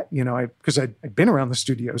some of that? Because I'd been around the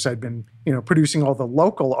studios. I'd been, producing all the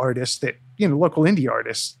local artists that, local indie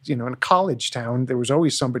artists, in a college town, there was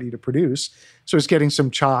always somebody to produce. So I was getting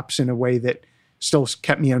some chops in a way that still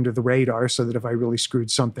kept me under the radar so that if I really screwed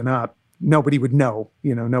something up, nobody would know,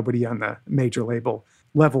 nobody on the major label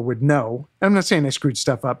level would know. I'm not saying I screwed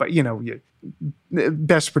stuff up, but, the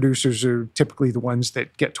best producers are typically the ones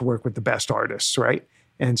that get to work with the best artists, right?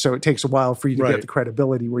 And so it takes a while for you to get the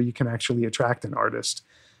credibility where you can actually attract an artist.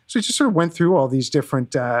 So I just sort of went through all these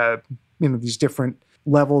different, these different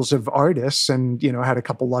levels of artists and, had a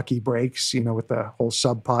couple lucky breaks, with the whole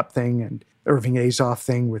Sub Pop thing and Irving Azoff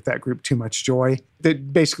thing with that group Too Much Joy.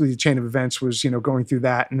 That basically the chain of events was, going through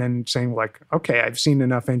that and then saying like, okay, I've seen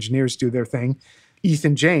enough engineers do their thing.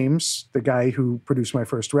 Ethan James, the guy who produced my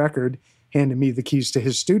first record, handed me the keys to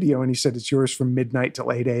his studio and he said, it's yours from midnight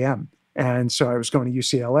till 8 a.m. And so I was going to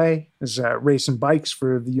UCLA, I was racing bikes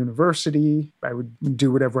for the university. I would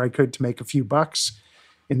do whatever I could to make a few bucks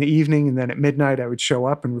in the evening. And then at midnight, I would show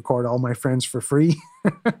up and record all my friends for free.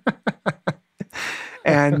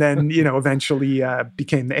 And then, eventually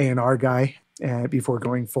became the A&R guy before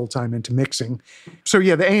going full-time into mixing. So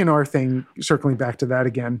yeah, the A&R thing, circling back to that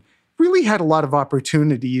again, really had a lot of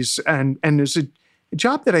opportunities. And there's a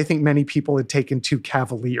job that I think many people had taken too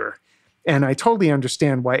cavalier. And I totally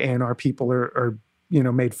understand why A&R people are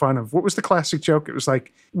made fun of. What was the classic joke? It was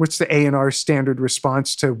like, what's the A&R standard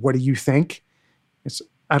response to what do you think? It's,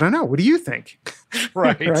 I don't know. What do you think?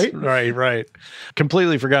 Right. Right.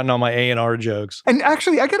 Completely forgotten all my A&R jokes. And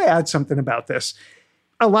actually, I got to add something about this.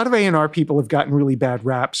 A lot of A&R people have gotten really bad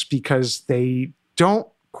raps because they don't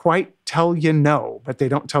quite tell you no, but they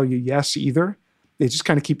don't tell you yes either. They just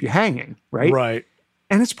kind of keep you hanging, right? Right.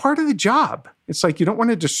 And it's part of the job. It's like you don't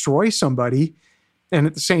want to destroy somebody. And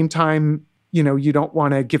at the same time, you don't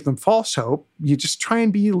want to give them false hope. You just try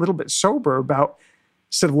and be a little bit sober about,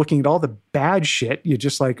 instead of looking at all the bad shit, you're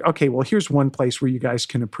just like, okay, well, here's one place where you guys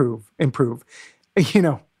can improve.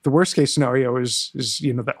 The worst case scenario is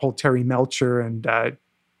that whole Terry Melcher and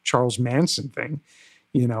Charles Manson thing.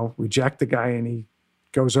 Reject the guy and he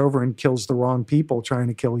goes over and kills the wrong people trying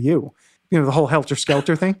to kill you. The whole Helter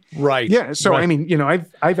Skelter thing. Right. Yeah. So, right. I mean,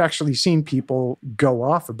 I've actually seen people go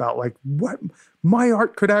off about like, what my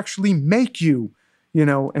art could actually make you,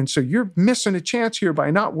 and so you're missing a chance here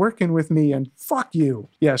by not working with me and fuck you.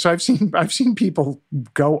 Yeah. So I've seen people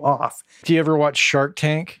go off. Do you ever watch Shark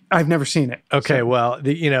Tank? I've never seen it. Okay. So. Well,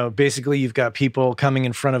 basically you've got people coming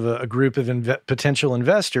in front of a group of potential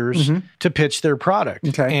investors to pitch their product.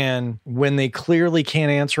 Okay. And when they clearly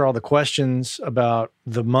can't answer all the questions about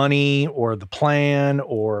the money or the plan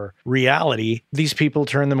or reality, these people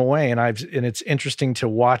turn them away. And it's interesting to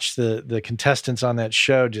watch the contestants on that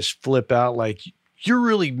show just flip out like, you're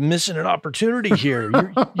really missing an opportunity here.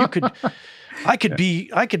 I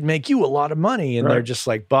could make you a lot of money. And they're just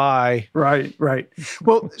like, bye. Right.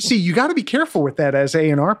 Well, see, you got to be careful with that as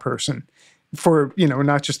A&R person for,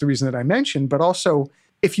 not just the reason that I mentioned, but also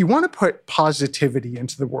if you want to put positivity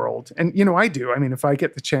into the world, and, I do. I mean, if I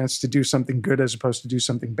get the chance to do something good as opposed to do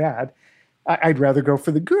something bad, I'd rather go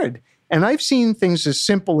for the good. And I've seen things as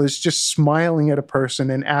simple as just smiling at a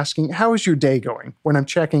person and asking, how is your day going when I'm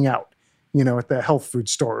checking out? At the health food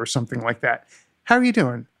store or something like that. How are you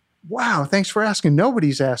doing? Wow, thanks for asking.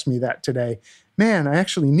 Nobody's asked me that today. Man, I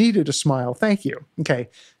actually needed a smile. Thank you. Okay.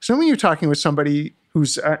 So when you're talking with somebody,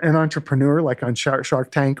 who's an entrepreneur, like on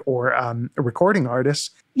Shark Tank, or a recording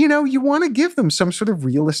artist, you know, you want to give them some sort of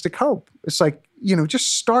realistic hope. It's like, you know,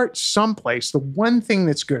 just start someplace. The one thing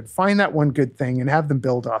that's good, find that one good thing and have them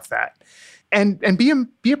build off that. And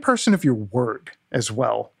be a person of your word as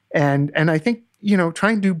well. And I think, you know,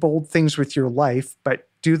 try and do bold things with your life, but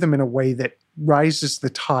do them in a way that rises the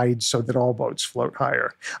tide so that all boats float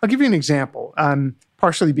higher. I'll give you an example,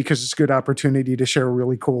 partially because it's a good opportunity to share a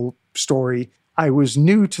really cool story. I was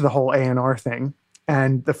new to the whole A&R thing.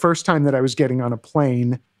 And the first time that I was getting on a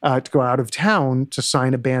plane to go out of town to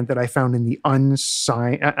sign a band that I found in the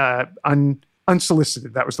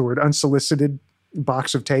unsolicited, that was the word, unsolicited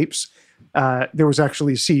box of tapes, there was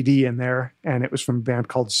actually a CD in there, and it was from a band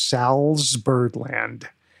called Sal's Birdland,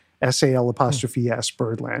 SAL'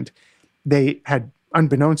 Birdland. They had,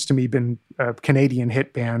 unbeknownst to me, been a Canadian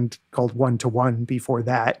hit band called One to One before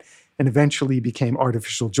that, and eventually became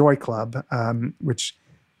Artificial Joy Club, which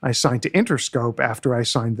I signed to Interscope after I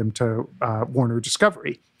signed them to Warner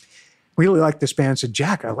Discovery. Really liked this band, said,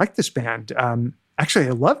 Jack, I like this band. Actually,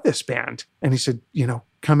 I love this band. And he said, you know,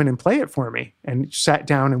 come in and play it for me. And sat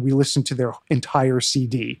down and we listened to their entire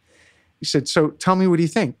CD. He said, so tell me, what do you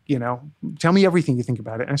think? You know, tell me everything you think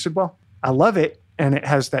about it. And I said, well, I love it. And it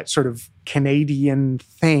has that sort of Canadian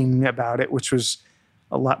thing about it, which was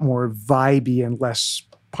a lot more vibey and less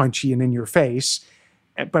punchy and in your face.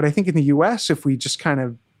 But I think in the US, if we just kind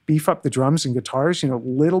of beef up the drums and guitars, you know, a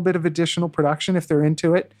little bit of additional production if they're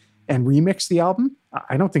into it, and remix the album,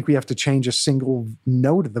 I don't think we have to change a single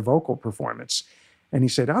note of the vocal performance. And he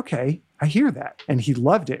said, okay, I hear that. And he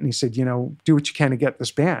loved it. And he said, you know, do what you can to get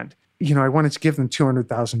this band. You know, I wanted to give them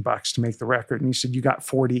 $200,000 to make the record. And he said, you got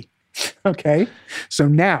 40. Okay. So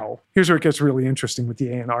now here's where it gets really interesting with the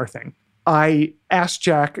A&R thing. I asked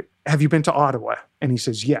Jack, have you been to Ottawa? And he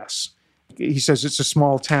says, yes. He says, it's a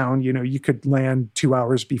small town. You know, you could land 2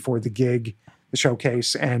 hours before the gig, the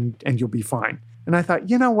showcase, and you'll be fine. And I thought,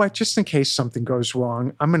 you know what, just in case something goes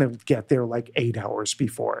wrong, I'm going to get there like 8 hours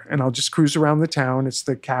before, and I'll just cruise around the town. It's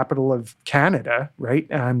the capital of Canada, right?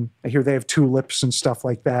 And I hear they have tulips and stuff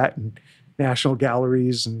like that, and national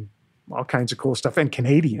galleries and all kinds of cool stuff. And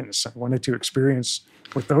Canadians, I wanted to experience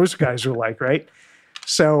what those guys are like, right?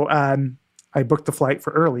 So I booked the flight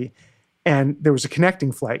for early, and there was a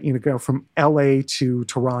connecting flight, you know, go from LA to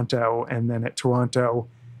Toronto, and then at Toronto,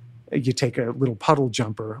 you take a little puddle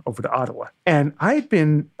jumper over to Ottawa. And I'd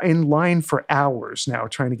been in line for hours now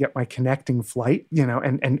trying to get my connecting flight, you know,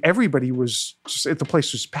 and everybody was just, the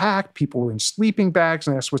place was packed. People were in sleeping bags,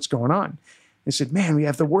 and I asked what's going on. They said, man, we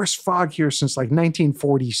have the worst fog here since like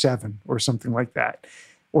 1947 or something like that,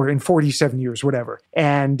 or in 47 years, whatever.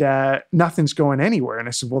 And nothing's going anywhere. And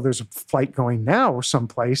I said, well, there's a flight going now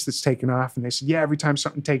someplace that's taken off. And they said, yeah, every time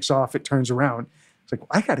something takes off, it turns around. It's like, well,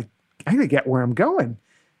 I gotta get where I'm going.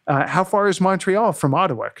 How far is Montreal from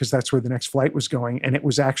Ottawa? Because that's where the next flight was going, and it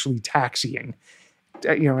was actually taxiing.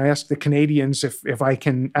 You know, I asked the Canadians if I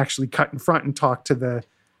can actually cut in front and talk to the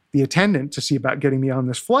attendant to see about getting me on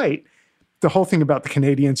this flight. The whole thing about the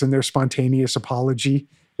Canadians and their spontaneous apology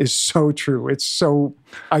is so true. It's so,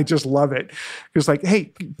 I just love it. It's like,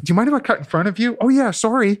 hey, do you mind if I cut in front of you? Oh yeah,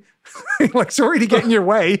 sorry. Like, sorry to get in your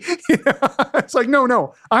way. It's like,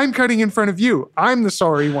 no, I'm cutting in front of you. I'm the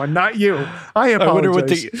sorry one, not you. I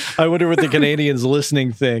apologize. I wonder what the Canadians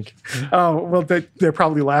listening think. Oh, well, they're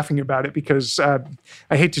probably laughing about it because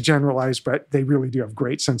I hate to generalize, but they really do have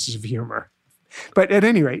great senses of humor. But at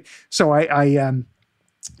any rate, so I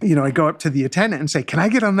go up to the attendant and say, can I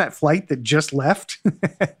get on that flight that just left?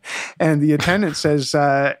 And the attendant says,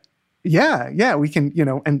 yeah, we can, you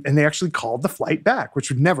know, and they actually called the flight back, which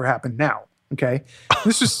would never happen now. Okay.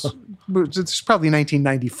 This is probably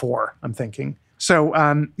 1994, I'm thinking. So,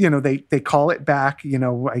 they call it back, you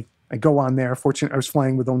know, I go on there. Fortunately, I was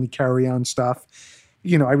flying with only carry-on stuff.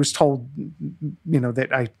 You know, I was told, you know,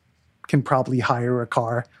 that I can probably hire a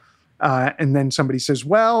car. And then somebody says,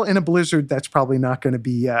 well, in a blizzard, that's probably not going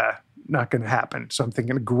to happen. So I'm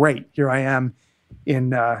thinking, great, here I am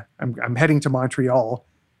I'm heading to Montreal,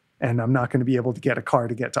 and I'm not going to be able to get a car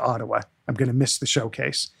to get to Ottawa. I'm going to miss the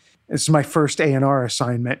showcase. This is my first A&R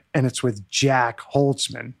assignment, and it's with Jack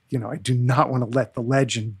Holtzman. You know, I do not want to let the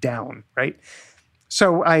legend down, right?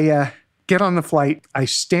 So I get on the flight. I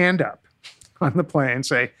stand up on the plane and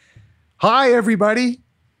say, hi, everybody.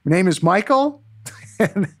 My name is Michael.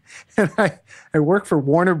 And I work for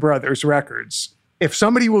Warner Brothers Records. If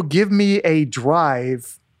somebody will give me a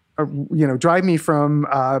drive me from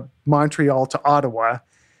Montreal to Ottawa,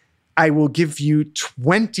 I will give you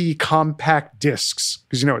 20 compact discs.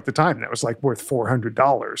 Because, you know, at the time that was like worth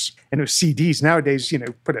 $400. And it was CDs. Nowadays, you know,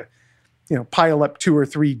 put a pile up 2 or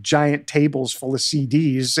 3 giant tables full of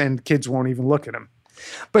CDs and kids won't even look at them.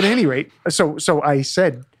 But at any rate, so I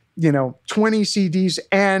said, 20 CDs,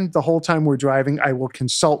 and the whole time we're driving, I will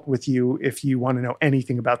consult with you if you want to know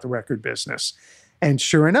anything about the record business. And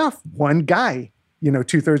sure enough, one guy,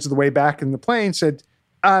 2/3 of the way back in the plane said,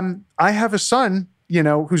 I have a son,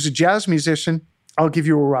 who's a jazz musician. I'll give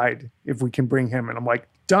you a ride if we can bring him. And I'm like,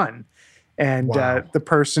 done. And Wow. The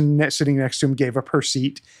person sitting next to him gave up her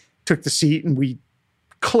seat, took the seat, and we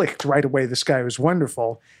clicked right away. This guy was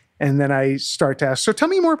wonderful. And then I start to ask, so tell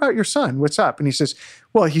me more about your son. What's up? And he says,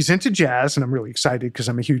 well, he's into jazz. And I'm really excited because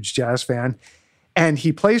I'm a huge jazz fan. And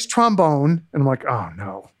he plays trombone. And I'm like, oh,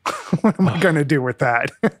 no. What am I going to do with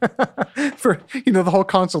that? The whole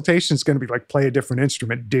consultation is going to be like, play a different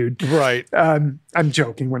instrument, dude. Right. I'm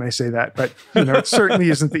joking when I say that, but it certainly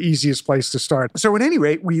isn't the easiest place to start. So at any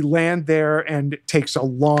rate, we land there and it takes a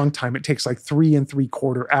long time. It takes like 3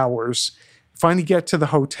 3/4 hours. Finally get to the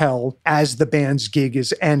hotel as the band's gig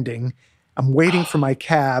is ending. I'm waiting for my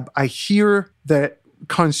cab. I hear the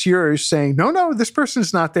concierge saying, no, this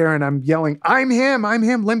person's not there. And I'm yelling, I'm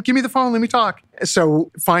him. Give me the phone. Let me talk.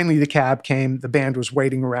 So finally the cab came. The band was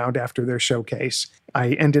waiting around after their showcase.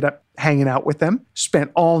 I ended up hanging out with them,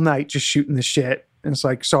 spent all night just shooting the shit. And it's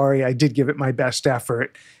like, sorry, I did give it my best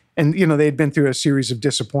effort. And, they had been through a series of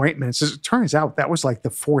disappointments. As it turns out, that was like the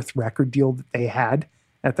 4th record deal that they had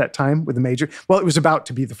at that time with a major. Well, it was about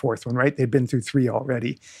to be the 4th one, right? They'd been through 3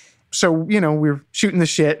 already. So, we were shooting the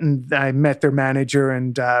shit and I met their manager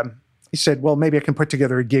and he said, well, maybe I can put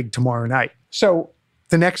together a gig tomorrow night. So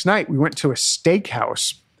the next night we went to a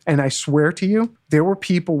steakhouse and I swear to you, there were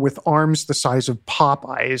people with arms the size of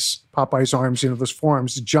Popeye's arms, those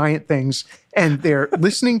forearms, giant things. And they're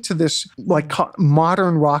listening to this like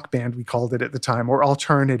modern rock band, we called it at the time, or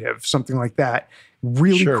alternative, something like that.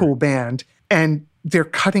 Really cool band. And they're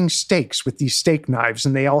cutting steaks with these steak knives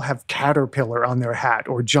and they all have Caterpillar on their hat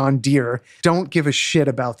or John Deere. Don't give a shit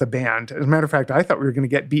about the band. As a matter of fact, I thought we were going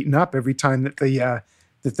to get beaten up every time that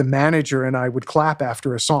the manager and I would clap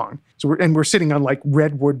after a song. So we're sitting on like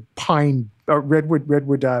redwood picnic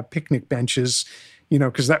benches,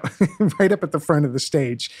 because that right up at the front of the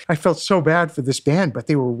stage. I felt so bad for this band, but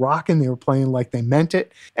they were rocking. They were playing like they meant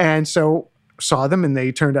it. And so saw them and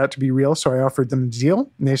they turned out to be real. So I offered them the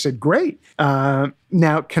deal and they said, great.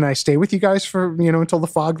 Now can I stay with you guys for, until the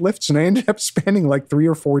fog lifts? And I ended up spending like 3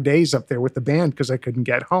 or 4 days up there with the band because I couldn't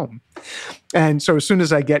get home. And so as soon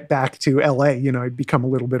as I get back to LA, I'd become a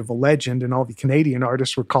little bit of a legend and all the Canadian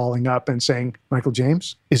artists were calling up and saying, Michael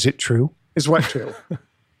James, is it true? Is what true?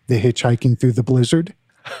 The hitchhiking through the blizzard?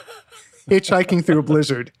 Hitchhiking through a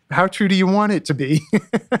blizzard. How true do you want it to be?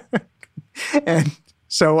 And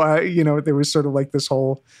so, there was sort of like this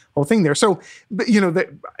whole thing there. So, but,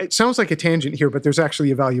 it sounds like a tangent here, but there's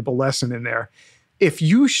actually a valuable lesson in there. If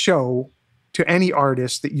you show to any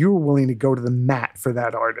artist that you're willing to go to the mat for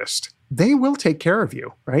that artist, they will take care of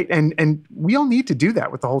you, right? And we all need to do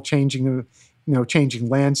that with the whole changing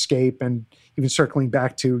landscape and even circling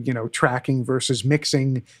back to, tracking versus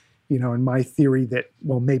mixing. And my theory that,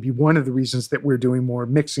 well, maybe one of the reasons that we're doing more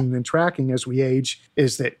mixing than tracking as we age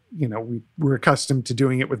is that, we're accustomed to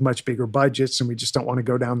doing it with much bigger budgets and we just don't want to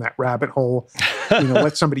go down that rabbit hole.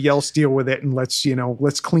 Let somebody else deal with it and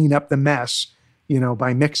let's clean up the mess,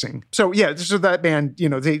 by mixing. So yeah, so that band,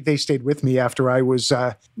 they stayed with me after I was,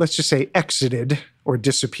 let's just say exited or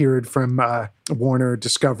disappeared from Warner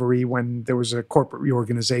Discovery when there was a corporate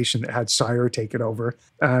reorganization that had Sire take it over.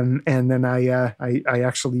 And then I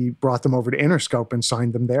actually brought them over to Interscope and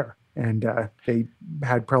signed them there. And they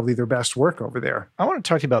had probably their best work over there. I want to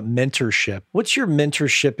talk to you about mentorship. What's your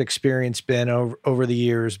mentorship experience been over the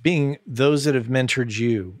years, being those that have mentored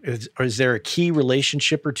you? Is there a key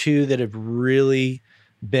relationship or two that have really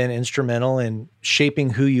been instrumental in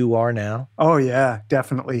shaping who you are now? Oh, yeah,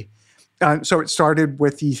 definitely. So it started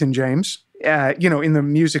with Ethan James, in the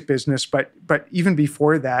music business. But even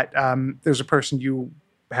before that, there's a person you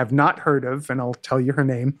have not heard of, and I'll tell you her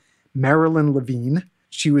name, Marilyn Levine.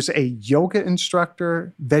 She was a yoga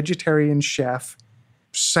instructor, vegetarian chef,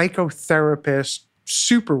 psychotherapist,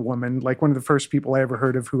 superwoman, like one of the first people I ever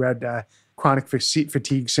heard of who had chronic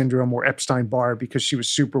fatigue syndrome or Epstein-Barr because she was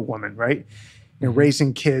superwoman, right?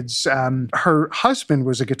 Raising kids. Her husband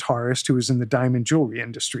was a guitarist who was in the diamond jewelry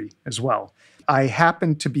industry as well. I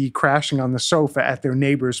happened to be crashing on the sofa at their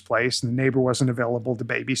neighbor's place, and the neighbor wasn't available to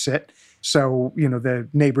babysit. So, the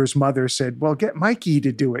neighbor's mother said, well, get Mikey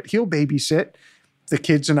to do it. He'll babysit. The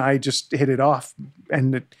kids and I just hit it off.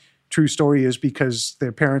 And the true story is because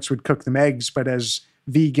their parents would cook them eggs, but as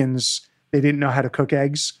vegans, they didn't know how to cook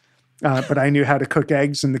eggs. But I knew how to cook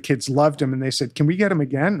eggs, and the kids loved them. And they said, "Can we get them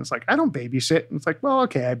again?" And it's like, "I don't babysit." And it's like, "Well,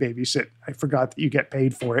 okay, I babysit. I forgot that you get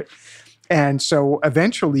paid for it." And so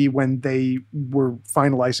eventually, when they were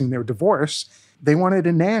finalizing their divorce, they wanted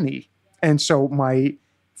a nanny. And so my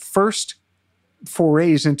first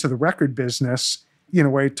forays into the record business,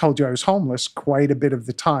 where I told you I was homeless quite a bit of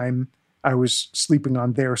the time, I was sleeping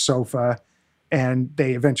on their sofa, and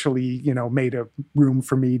they eventually, made a room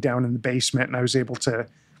for me down in the basement, and I was able to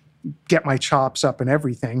get my chops up and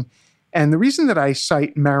everything. And the reason that I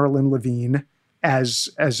cite Marilyn Levine as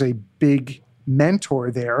a big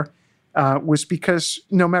mentor there was because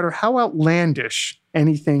no matter how outlandish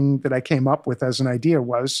anything that I came up with as an idea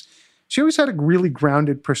was, she always had a really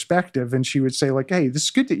grounded perspective. And she would say like, "Hey, this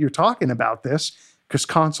is good that you're talking about this, because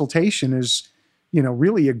consultation is,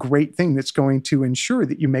 really a great thing that's going to ensure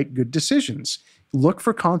that you make good decisions. Look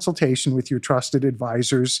for consultation with your trusted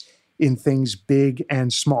advisors in things big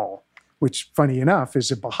and small," which, funny enough,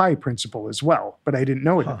 is a Baha'i principle as well, but I didn't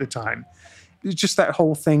know it at the time. It's just that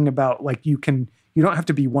whole thing about like you don't have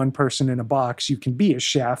to be one person in a box. You can be a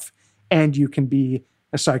chef, and you can be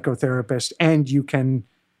a psychotherapist, and you can,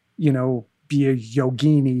 be a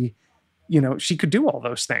yogini. She could do all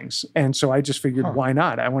those things. And so I just figured, why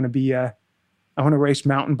not? I want to race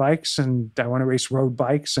mountain bikes, and I want to race road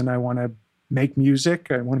bikes, and I want to make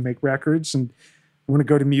music. I want to make records, and I want to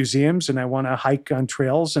go to museums, and I want to hike on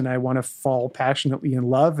trails, and I want to fall passionately in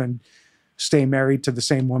love and stay married to the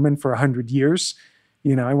same woman for 100 years.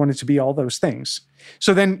 I wanted to be all those things.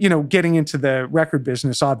 So then, getting into the record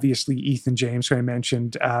business, obviously Ethan James, who I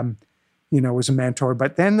mentioned, was a mentor.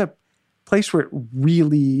 But then the place where it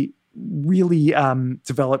really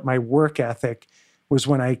developed my work ethic was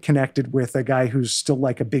when I connected with a guy who's still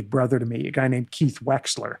like a big brother to me, a guy named Keith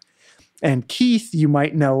Wexler. And Keith, you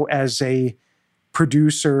might know as a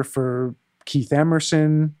producer for Keith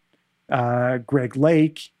Emerson, Greg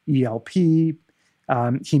Lake, ELP.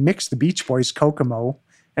 He mixed the Beach Boys' Kokomo.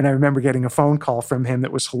 And I remember getting a phone call from him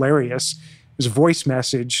that was hilarious. It was a voice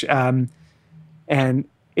message. And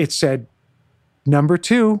it said, "Number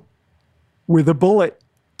 2 with a bullet."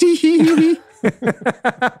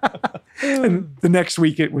 And the next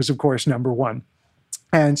week it was, of course, number 1.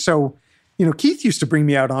 And so, Keith used to bring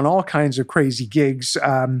me out on all kinds of crazy gigs.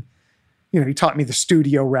 He taught me the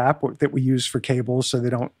studio wrap that we use for cables so they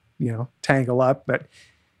don't, tangle up. But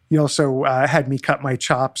he also had me cut my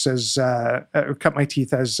chops cut my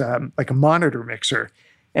teeth as like a monitor mixer.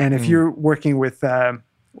 And if you're working with, the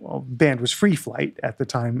band was Free Flight at the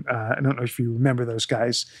time. I don't know if you remember those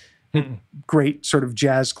guys. Great sort of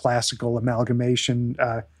jazz classical amalgamation.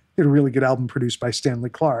 Did a really good album produced by Stanley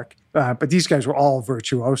Clarke. But these guys were all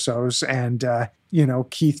virtuosos. And,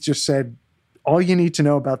 Keith just said, "All you need to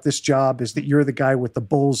know about this job is that you're the guy with the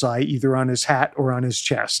bullseye either on his hat or on his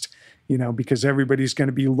chest, because everybody's going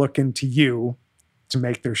to be looking to you to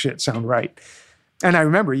make their shit sound right." And I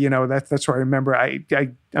remember, that's where I remember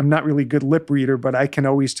I'm not really a good lip reader, but I can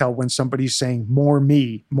always tell when somebody's saying more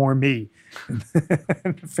me. And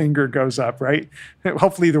the finger goes up, right?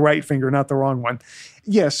 Hopefully the right finger, not the wrong one.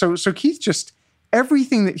 Yeah. So Keith, just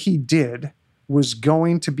everything that he did was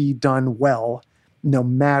going to be done well, no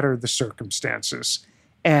matter the circumstances.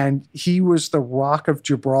 And he was the Rock of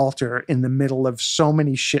Gibraltar in the middle of so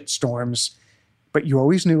many shitstorms, but you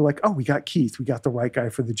always knew like, oh, we got Keith, we got the right guy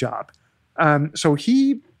for the job. So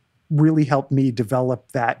he really helped me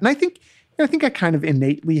develop that. And I think I kind of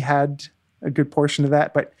innately had a good portion of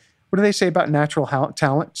that, but what do they say about natural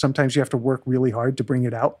talent? Sometimes you have to work really hard to bring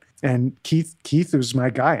it out. And Keith was my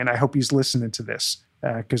guy, and I hope he's listening to this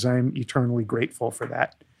because I'm eternally grateful for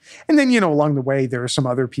that. And then, along the way, there are some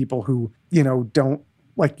other people who, they don't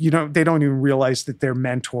even realize that they're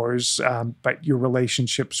mentors, but your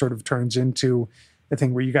relationship sort of turns into a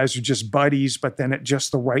thing where you guys are just buddies, but then at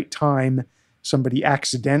just the right time, somebody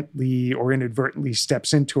accidentally or inadvertently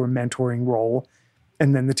steps into a mentoring role,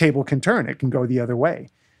 and then the table can turn. It can go the other way.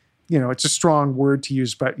 It's a strong word to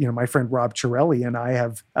use, but, my friend Rob Chirelli and I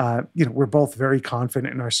have, we're both very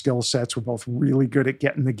confident in our skill sets. We're both really good at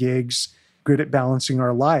getting the gigs, good at balancing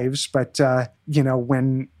our lives. But,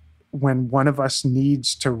 when one of us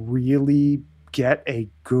needs to really get a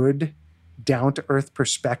good down-to-earth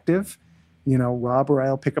perspective, Rob or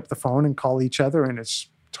I'll pick up the phone and call each other, and it's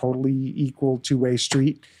totally equal two-way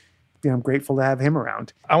street. I'm grateful to have him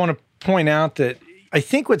around. I want to point out that I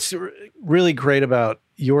think what's really great about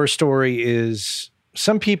your story is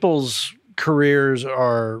some people's careers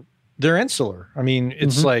they're insular. I mean,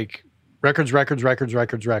 it's like records.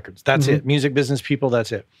 That's it. Music business people,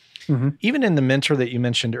 that's it. Even in the mentor that you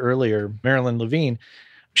mentioned earlier, Marilyn Levine,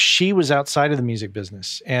 she was outside of the music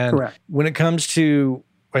business. And when it comes to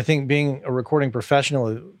I think being a recording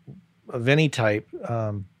professional of any type,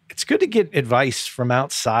 it's good to get advice from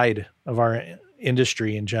outside of our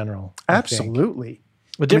industry in general. Absolutely.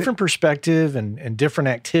 A different perspective and different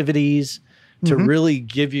activities to really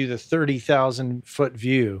give you the 30,000 foot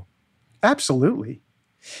view. Absolutely.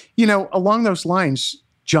 You know, along those lines,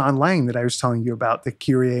 John Lang that I was telling you about, the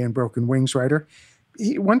Kyrie and Broken Wings writer,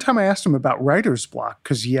 one time I asked him about writer's block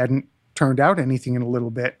because he hadn't turned out anything in a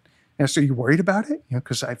little bit. And I said, are you worried about it? You know,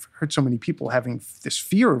 because I've heard so many people having this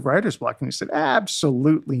fear of writer's block. And he said,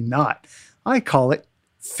 absolutely not. I call it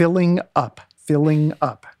filling up.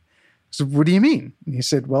 So what do you mean? And he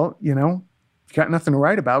said, well, you know, if you got nothing to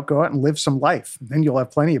write about, go out and live some life. Then you'll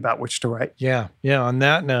have plenty about which to write. Yeah. On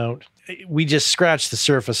that note, we just scratched the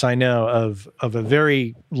surface, I know, of a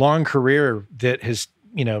very long career that has,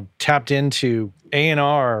 you know, tapped into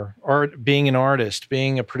A&R, art, being an artist,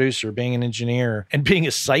 being a producer, being an engineer, and being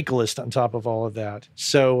a cyclist on top of all of that.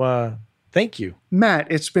 So thank you.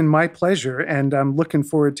 Matt, it's been my pleasure, and I'm looking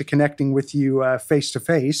forward to connecting with you face to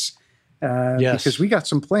face. Yes. Because we got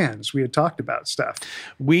some plans. We had talked about stuff.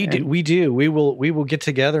 We do. We will get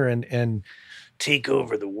together and take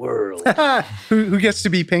over the world. Who gets to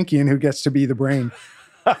be Pinky and who gets to be the brain?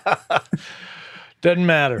 Doesn't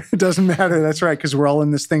matter. It doesn't matter. That's right, because we're all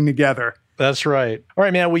in this thing together. That's right. All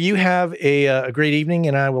right, man. Well, you have a great evening,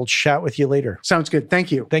 and I will chat with you later. Sounds good.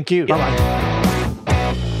 Thank you. Thank you.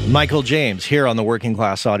 Bye-bye. Michael James here on the Working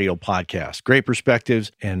Class Audio Podcast. Great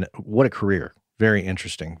perspectives, and what a career. Very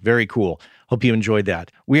interesting. Very cool. Hope you enjoyed that.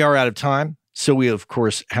 We are out of time, so we, of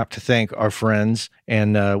course, have to thank our friends.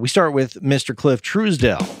 And we start with Mr. Cliff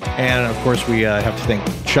Truesdell. And, of course, we have to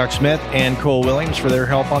thank Chuck Smith and Cole Williams for their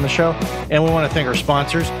help on the show. And we want to thank our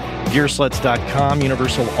sponsors, Gearslutz.com,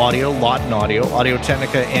 Universal Audio, Lawton Audio,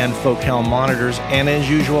 Audio-Technica, and Focal Monitors. And as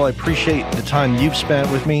usual, I appreciate the time you've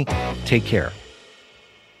spent with me. Take care.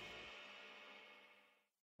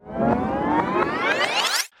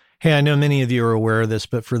 Hey, I know many of you are aware of this,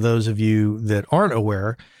 but for those of you that aren't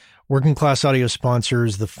aware, Working Class Audio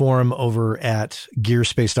sponsors the forum over at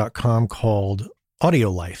gearspace.com called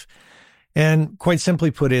Audio Life. And quite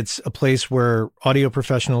simply put, it's a place where audio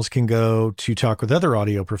professionals can go to talk with other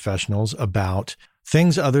audio professionals about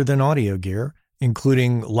things other than audio gear,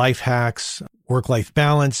 including life hacks, work-life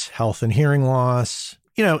balance, health and hearing loss.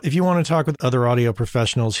 You know, if you want to talk with other audio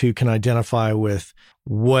professionals who can identify with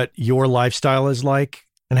what your lifestyle is like,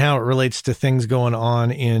 and how it relates to things going on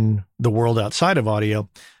in the world outside of audio,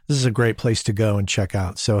 this is a great place to go and check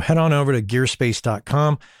out. So head on over to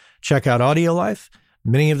gearspace.com, check out Audio Life,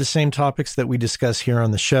 many of the same topics that we discuss here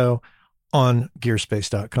on the show on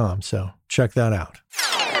gearspace.com. So check that out.